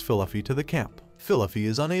immediately takes Philippi to the camp. Philippi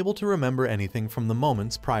is unable to remember anything from the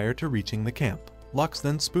moments prior to reaching the camp. Lux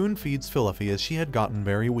then spoon feeds Philippi as she had gotten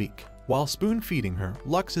very weak. While spoon feeding her,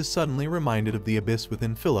 Lux is suddenly reminded of the Abyss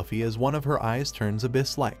within Philippi as one of her eyes turns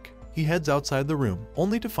Abyss-like. He heads outside the room,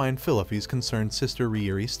 only to find Philippi's concerned sister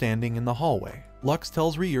Ryuri standing in the hallway. Lux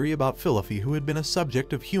tells Ryuri about Philippi, who had been a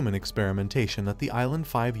subject of human experimentation at the island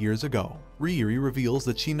 5 years ago. Ryuri reveals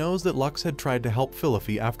that she knows that Lux had tried to help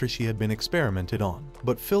Philippi after she had been experimented on,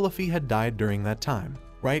 but Philippi had died during that time.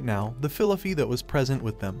 Right now, the Philippi that was present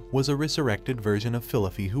with them was a resurrected version of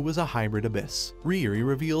Philippi who was a hybrid abyss. Ryuri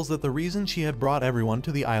reveals that the reason she had brought everyone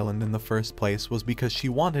to the island in the first place was because she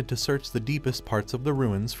wanted to search the deepest parts of the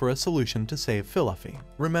ruins for a solution to save Philippi.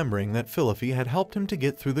 Remembering that Philippi had helped him to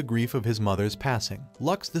get through the grief of his mother's passing,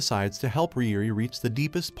 Lux decides to help Ryuri reach the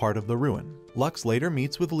deepest part of the ruin. Lux later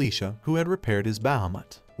meets with Lisha, who had repaired his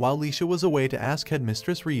Bahamut. While Lisha was away to ask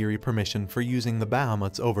Headmistress Ryuri permission for using the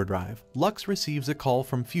Bahamut's overdrive, Lux receives a call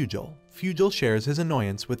from Fugel. Fugel shares his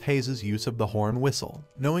annoyance with Hayes' use of the horn whistle.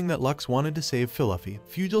 Knowing that Lux wanted to save Philippi,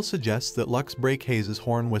 Fugel suggests that Lux break Hayes'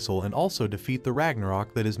 horn whistle and also defeat the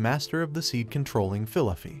Ragnarok that is master of the seed controlling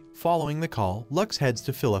Philippi. Following the call, Lux heads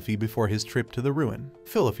to Philippi before his trip to the ruin.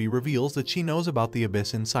 Philippi reveals that she knows about the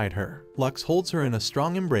abyss inside her. Lux holds her in a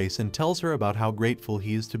strong embrace and tells her about how grateful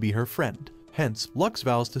he is to be her friend. Hence, Lux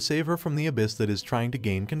vows to save her from the abyss that is trying to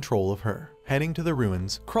gain control of her. Heading to the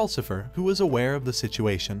ruins, Krulsifer, who is aware of the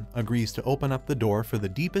situation, agrees to open up the door for the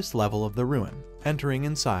deepest level of the ruin. Entering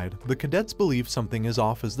inside, the cadets believe something is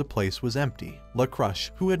off as the place was empty. La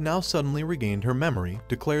Crush, who had now suddenly regained her memory,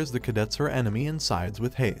 declares the cadets her enemy and sides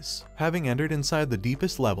with Hayes. Having entered inside the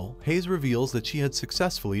deepest level, Hayes reveals that she had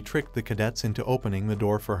successfully tricked the cadets into opening the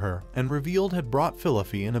door for her, and revealed had brought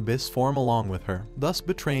Philippi in abyss form along with her, thus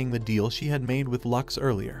betraying the deal she had made with Lux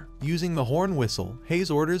earlier. Using the horn whistle,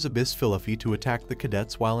 Hayes orders Abyss Philippi to attack the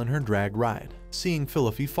cadets while in her drag ride. Seeing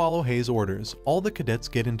Philippi follow Hayes' orders, all the cadets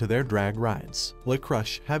get into their drag rides. La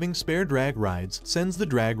Crush, having spare drag rides, sends the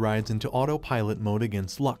drag rides into autopilot mode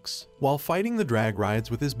against Lux. While fighting the drag rides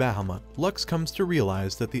with his Bahamut, Lux comes to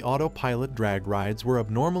realize that the autopilot drag rides were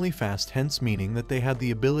abnormally fast, hence meaning that they had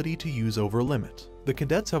the ability to use over limit. The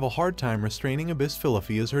cadets have a hard time restraining Abyss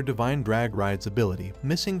Philippi as her Divine Drag Ride's ability,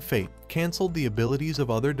 Missing Fate, cancelled the abilities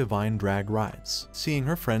of other Divine Drag Rides. Seeing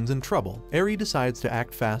her friends in trouble, Eri decides to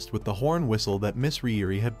act fast with the horn whistle that Miss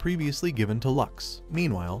Ryuri had previously given to Lux.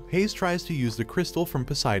 Meanwhile, Hayes tries to use the crystal from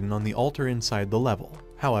Poseidon on the altar inside the level.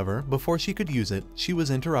 However, before she could use it, she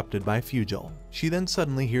was interrupted by Fugel. She then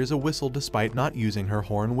suddenly hears a whistle despite not using her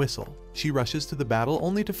horn whistle. She rushes to the battle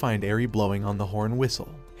only to find Eri blowing on the horn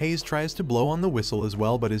whistle. Hayes tries to blow on the whistle as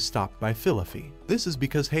well but is stopped by Philippi. This is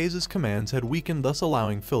because Hayes' commands had weakened, thus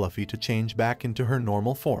allowing Philippi to change back into her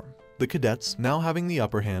normal form. The cadets, now having the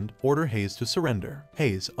upper hand, order Hayes to surrender.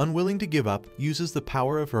 Hayes, unwilling to give up, uses the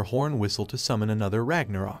power of her horn whistle to summon another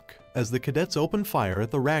Ragnarok. As the cadets open fire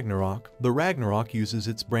at the Ragnarok uses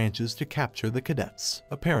its branches to capture the cadets.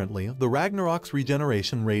 Apparently, the Ragnarok's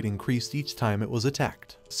regeneration rate increased each time it was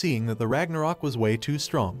attacked. Seeing that the Ragnarok was way too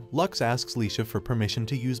strong, Lux asks Lisha for permission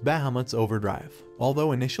to use Bahamut's overdrive.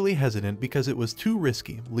 Although initially hesitant because it was too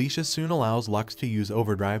risky, Lisha soon allows Lux to use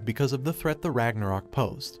overdrive because of the threat the Ragnarok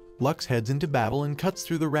posed. Lux heads into battle and cuts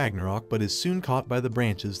through the Ragnarok but is soon caught by the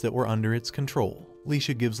branches that were under its control.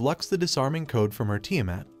 Lisha gives Lux the disarming code from her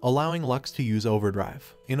Tiamat, allowing Lux to use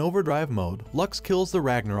overdrive. In overdrive mode, Lux kills the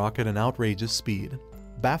Ragnarok at an outrageous speed,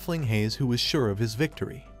 baffling Hayes, who was sure of his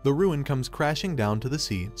victory. The ruin comes crashing down to the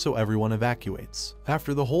sea, so everyone evacuates.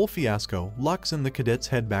 After the whole fiasco, Lux and the cadets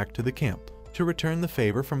head back to the camp. To return the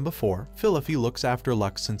favor from before, Philippi looks after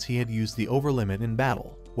Lux since he had used the overlimit in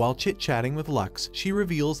battle. While chit-chatting with Lux, she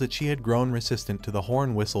reveals that she had grown resistant to the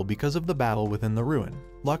horn whistle because of the battle within the ruin.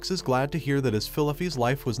 Lux is glad to hear that as Philippi's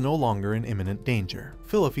life was no longer in imminent danger.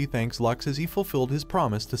 Philippi thanks Lux as he fulfilled his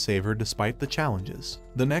promise to save her despite the challenges.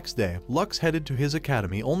 The next day, Lux headed to his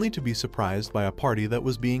academy only to be surprised by a party that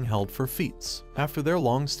was being held for feats. After their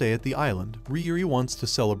long stay at the island, Ryuri wants to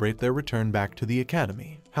celebrate their return back to the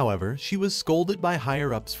academy. However, she was scolded by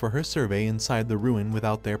higher-ups for her survey inside the ruin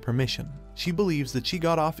without their permission. She believes that she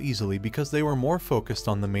got off easily because they were more focused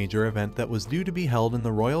on the major event that was due to be held in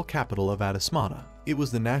the royal capital of Adasmata. It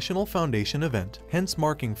was the National Foundation event, hence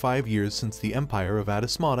marking 5 years since the Empire of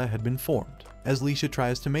Adasmata had been formed. As Lisha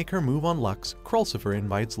tries to make her move on Lux, Krulsifer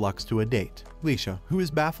invites Lux to a date. Lisha, who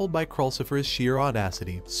is baffled by Krulsifer's sheer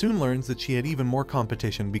audacity, soon learns that she had even more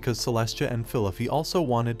competition because Celestia and Philippi also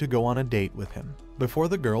wanted to go on a date with him. Before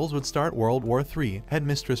the girls would start World War III,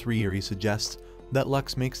 Headmistress Ryuri suggests, that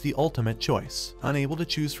Lux makes the ultimate choice. Unable to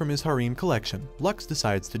choose from his harem collection, Lux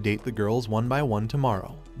decides to date the girls one by one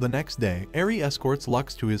tomorrow. The next day, Eri escorts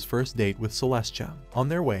Lux to his first date with Celestia. On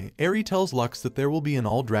their way, Eri tells Lux that there will be an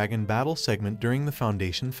all-dragon battle segment during the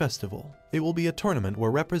Foundation Festival. It will be a tournament where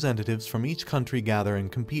representatives from each country gather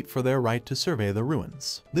and compete for their right to survey the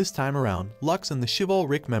ruins. This time around, Lux and the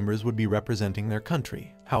chivalric members would be representing their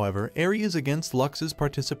country. However, Eri is against Lux's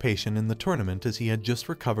participation in the tournament as he had just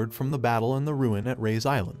recovered from the battle in the ruin at Ray's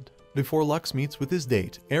Island. Before Lux meets with his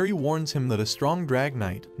date, Eri warns him that a strong drag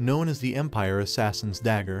knight, known as the Empire Assassin's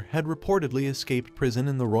Dagger, had reportedly escaped prison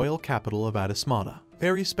in the royal capital of Adismata.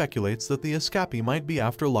 Eri speculates that the escapee might be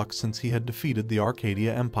after Lux since he had defeated the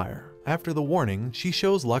Arcadia Empire. After the warning, she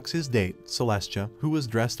shows Lux his date, Celestia, who was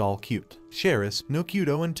dressed all cute. Sheris,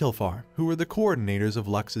 Nokuto, and Tilfar, who were the coordinators of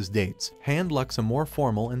Lux's dates, hand Lux a more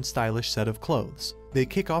formal and stylish set of clothes. They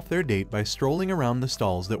kick off their date by strolling around the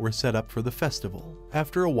stalls that were set up for the festival.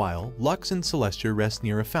 After a while, Lux and Celestia rest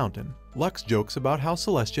near a fountain. Lux jokes about how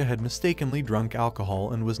Celestia had mistakenly drunk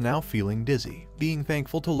alcohol and was now feeling dizzy. Being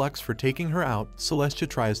thankful to Lux for taking her out, Celestia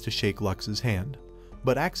tries to shake Lux's hand,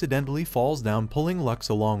 but accidentally falls down, pulling Lux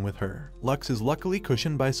along with her. Lux is luckily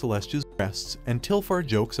cushioned by Celestia's breasts, and Tilfar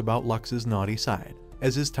jokes about Lux's naughty side.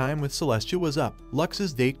 As his time with Celestia was up,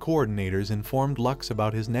 Lux's date coordinators informed Lux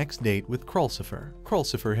about his next date with Krulcifer.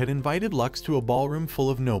 Krulcifer had invited Lux to a ballroom full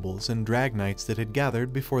of nobles and drag knights that had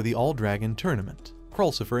gathered before the all-dragon tournament.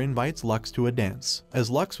 Krulcifer invites Lux to a dance. As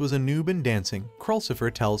Lux was a noob in dancing,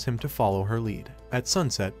 Krulcifer tells him to follow her lead. At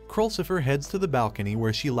sunset, Krulcifer heads to the balcony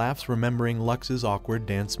where she laughs, remembering Lux's awkward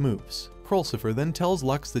dance moves. Krulcifer then tells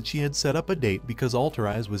Lux that she had set up a date because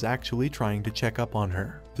Alterize was actually trying to check up on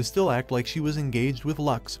her. To still act like she was engaged with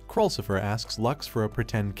Lux, Krulcifer asks Lux for a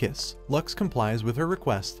pretend kiss. Lux complies with her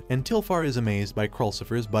request, and Tilfar is amazed by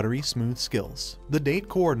Krulcifer's buttery smooth skills. The date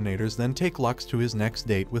coordinators then take Lux to his next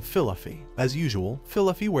date with Philafi. As usual,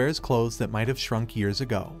 Philafi wears clothes that might have shrunk years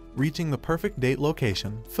ago. Reaching the perfect date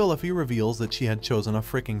location, Philafi reveals that she had chosen a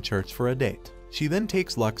fricking church for a date. She then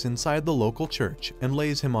takes Lux inside the local church and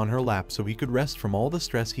lays him on her lap so he could rest from all the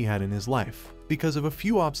stress he had in his life. Because of a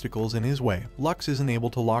few obstacles in his way, Lux isn't able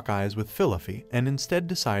to lock eyes with Philafi and instead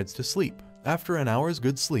decides to sleep. After an hour's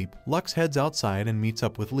good sleep, Lux heads outside and meets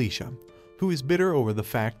up with Lisha, who is bitter over the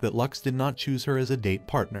fact that Lux did not choose her as a date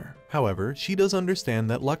partner. However, she does understand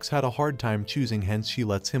that Lux had a hard time choosing, hence she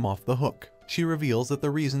lets him off the hook. She reveals that the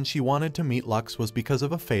reason she wanted to meet Lux was because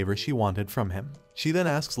of a favor she wanted from him. She then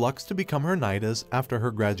asks Lux to become her knight as, after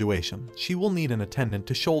her graduation, she will need an attendant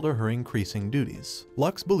to shoulder her increasing duties.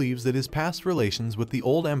 Lux believes that his past relations with the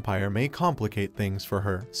old empire may complicate things for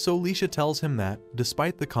her, so Lisha tells him that,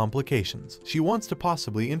 despite the complications, she wants to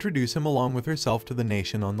possibly introduce him along with herself to the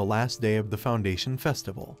nation on the last day of the Foundation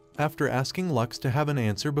Festival. After asking Lux to have an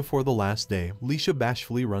answer before the last day, Lisha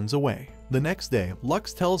bashfully runs away. The next day,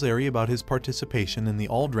 Lux tells Eri about his participation in the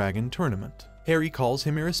All-Dragon tournament. Eri calls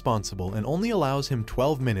him irresponsible and only allows him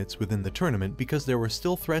 12 minutes within the tournament because there were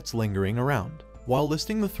still threats lingering around. While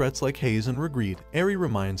listing the threats like haze and regret, Eri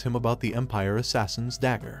reminds him about the Empire Assassin's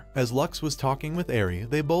Dagger. As Lux was talking with Eri,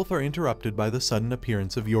 they both are interrupted by the sudden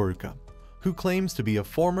appearance of Yoruka, who claims to be a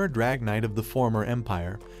former drag knight of the former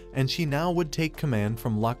empire, and she now would take command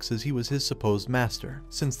from Lux as he was his supposed master.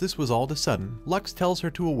 Since this was all too sudden, Lux tells her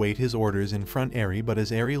to await his orders in front Eri, but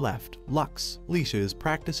as Eri left, Lisha is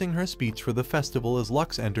practicing her speech for the festival as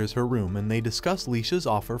Lux enters her room and they discuss Lisha's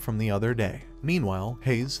offer from the other day. Meanwhile,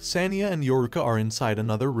 Haze, Sania, and Yoruka are inside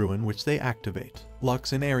another ruin which they activate.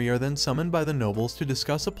 Lux and Eri are then summoned by the nobles to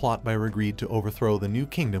discuss a plot by Regreed to overthrow the new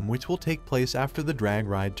kingdom, which will take place after the drag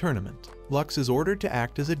ride tournament. Lux is ordered to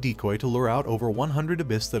act as a decoy to lure out over 100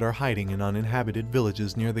 abyss that are hiding in uninhabited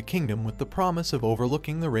villages near the kingdom with the promise of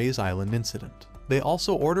overlooking the Ray's Island incident. They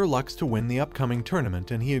also order Lux to win the upcoming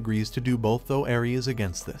tournament, and he agrees to do both, though Eri is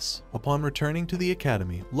against this. Upon returning to the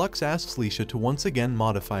academy, Lux asks Lisha to once again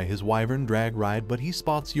modify his wyvern drag ride, but he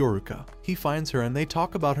spots Yoruka. He finds her and they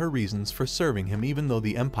talk about her reasons for serving him even though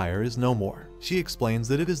the empire is no more. She explains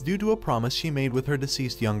that it is due to a promise she made with her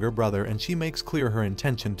deceased younger brother, and she makes clear her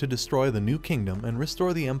intention to destroy the new kingdom and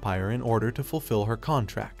restore the empire in order to fulfill her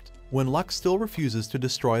contract. When Lux still refuses to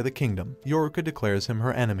destroy the kingdom, Yoruka declares him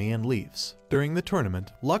her enemy and leaves. During the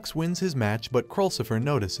tournament, Lux wins his match, but Krulcifer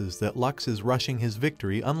notices that Lux is rushing his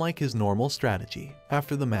victory unlike his normal strategy.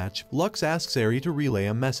 After the match, Lux asks Eri to relay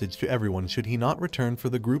a message to everyone should he not return for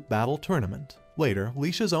the group battle tournament. Later,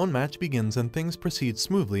 Lisha's own match begins and things proceed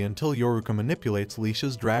smoothly until Yoruka manipulates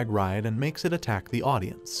Lisha's drag ride and makes it attack the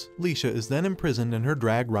audience. Lisha is then imprisoned and her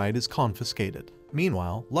drag ride is confiscated.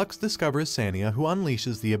 Meanwhile, Lux discovers Sania, who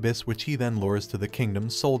unleashes the abyss, which he then lures to the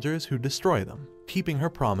kingdom's soldiers, who destroy them. Keeping her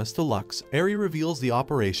promise to Lux, Eri reveals the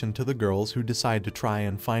operation to the girls, who decide to try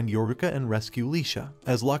and find Yoruka and rescue Lisha.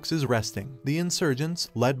 As Lux is resting, the insurgents,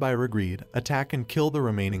 led by Regreed, attack and kill the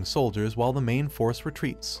remaining soldiers while the main force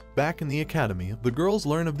retreats. Back in the academy, the girls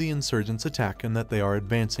learn of the insurgents' attack and that they are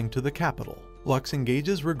advancing to the capital. Lux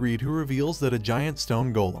engages Regreed, who reveals that a giant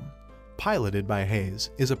stone golem, piloted by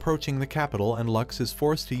Hayes, is approaching the capital, and Lux is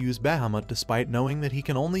forced to use Bahamut despite knowing that he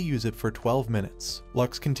can only use it for 12 minutes.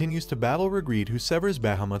 Lux continues to battle Regreed, who severs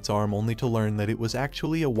Bahamut's arm only to learn that it was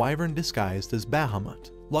actually a wyvern disguised as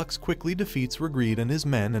Bahamut. Lux quickly defeats Regreed and his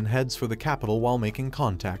men and heads for the capital while making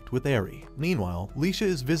contact with Eri. Meanwhile, Lisha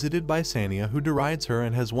is visited by Sania, who derides her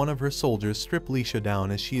and has one of her soldiers strip Lisha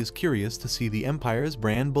down as she is curious to see the Empire's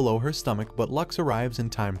brand below her stomach, but Lux arrives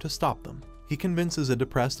in time to stop them. He convinces a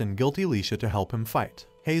depressed and guilty Lisha to help him fight.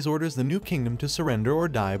 Hayes orders the new kingdom to surrender or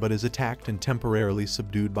die, but is attacked and temporarily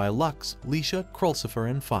subdued by Lux, Lisha, Krulsifer,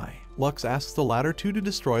 and Phi. Lux asks the latter two to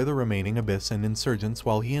destroy the remaining abyss and insurgents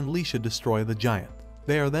while he and Lisha destroy the giant.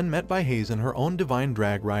 They are then met by Hayes and her own divine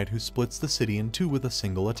drag ride, who splits the city in two with a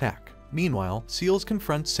single attack. Meanwhile, Seals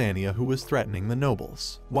confronts Sania, who was threatening the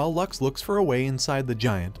nobles. While Lux looks for a way inside the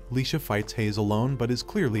giant, Lisha fights Hayes alone but is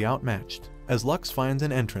clearly outmatched. As Lux finds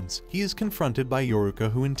an entrance, he is confronted by Yoruka,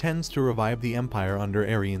 who intends to revive the Empire under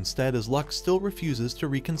Eri instead, as Lux still refuses to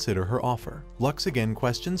reconsider her offer. Lux again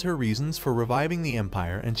questions her reasons for reviving the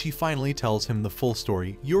Empire, and she finally tells him the full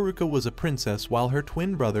story. Yoruka was a princess while her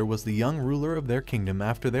twin brother was the young ruler of their kingdom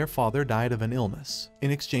after their father died of an illness.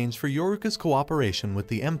 In exchange for Yoruka's cooperation with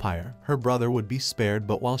the Empire, her brother would be spared,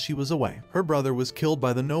 but while she was away, her brother was killed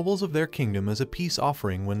by the nobles of their kingdom as a peace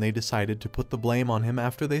offering when they decided to put the blame on him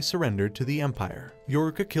after they surrendered to the Empire.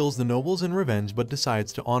 Yoruka kills the nobles in revenge but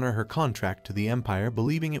decides to honor her contract to the Empire,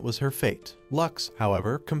 believing it was her fate. Lux,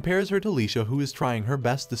 however, compares her to Lisha, who is trying her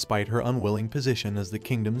best despite her unwilling position as the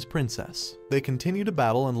kingdom's princess. They continue to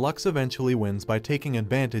battle, and Lux eventually wins by taking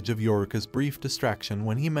advantage of Yoruka's brief distraction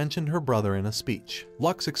when he mentioned her brother in a speech.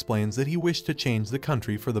 Lux explains that he wished to change the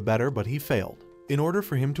country for the better, but he failed. In order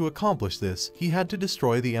for him to accomplish this, he had to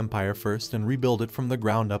destroy the Empire first and rebuild it from the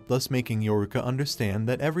ground up, thus making Yoruka understand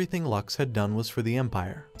that everything Lux had done was for the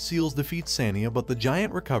Empire. Seals defeats Sania, but the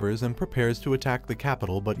giant recovers and prepares to attack the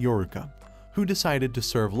capital, but Yoruka, who decided to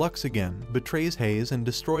serve Lux again, betrays Hayes and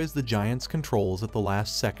destroys the giant's controls at the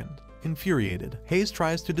last second. Infuriated, Hayes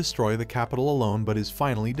tries to destroy the capital alone but is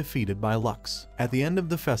finally defeated by Lux. At the end of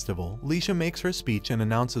the festival, Lisha makes her speech and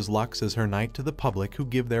announces Lux as her knight to the public, who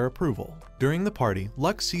give their approval. During the party,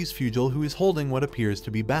 Lux sees Fugil, who is holding what appears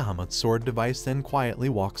to be Bahamut's sword device, then quietly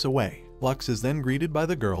walks away. Lux is then greeted by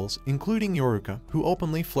the girls, including Yoruka, who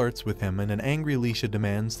openly flirts with him, and an angry Lisha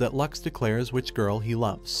demands that Lux declares which girl he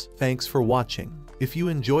loves. Thanks for watching. If you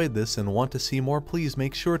enjoyed this and want to see more, please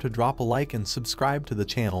make sure to drop a like and subscribe to the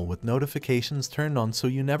channel with notifications turned on so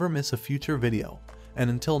you never miss a future video.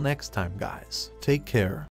 And until next time guys, take care.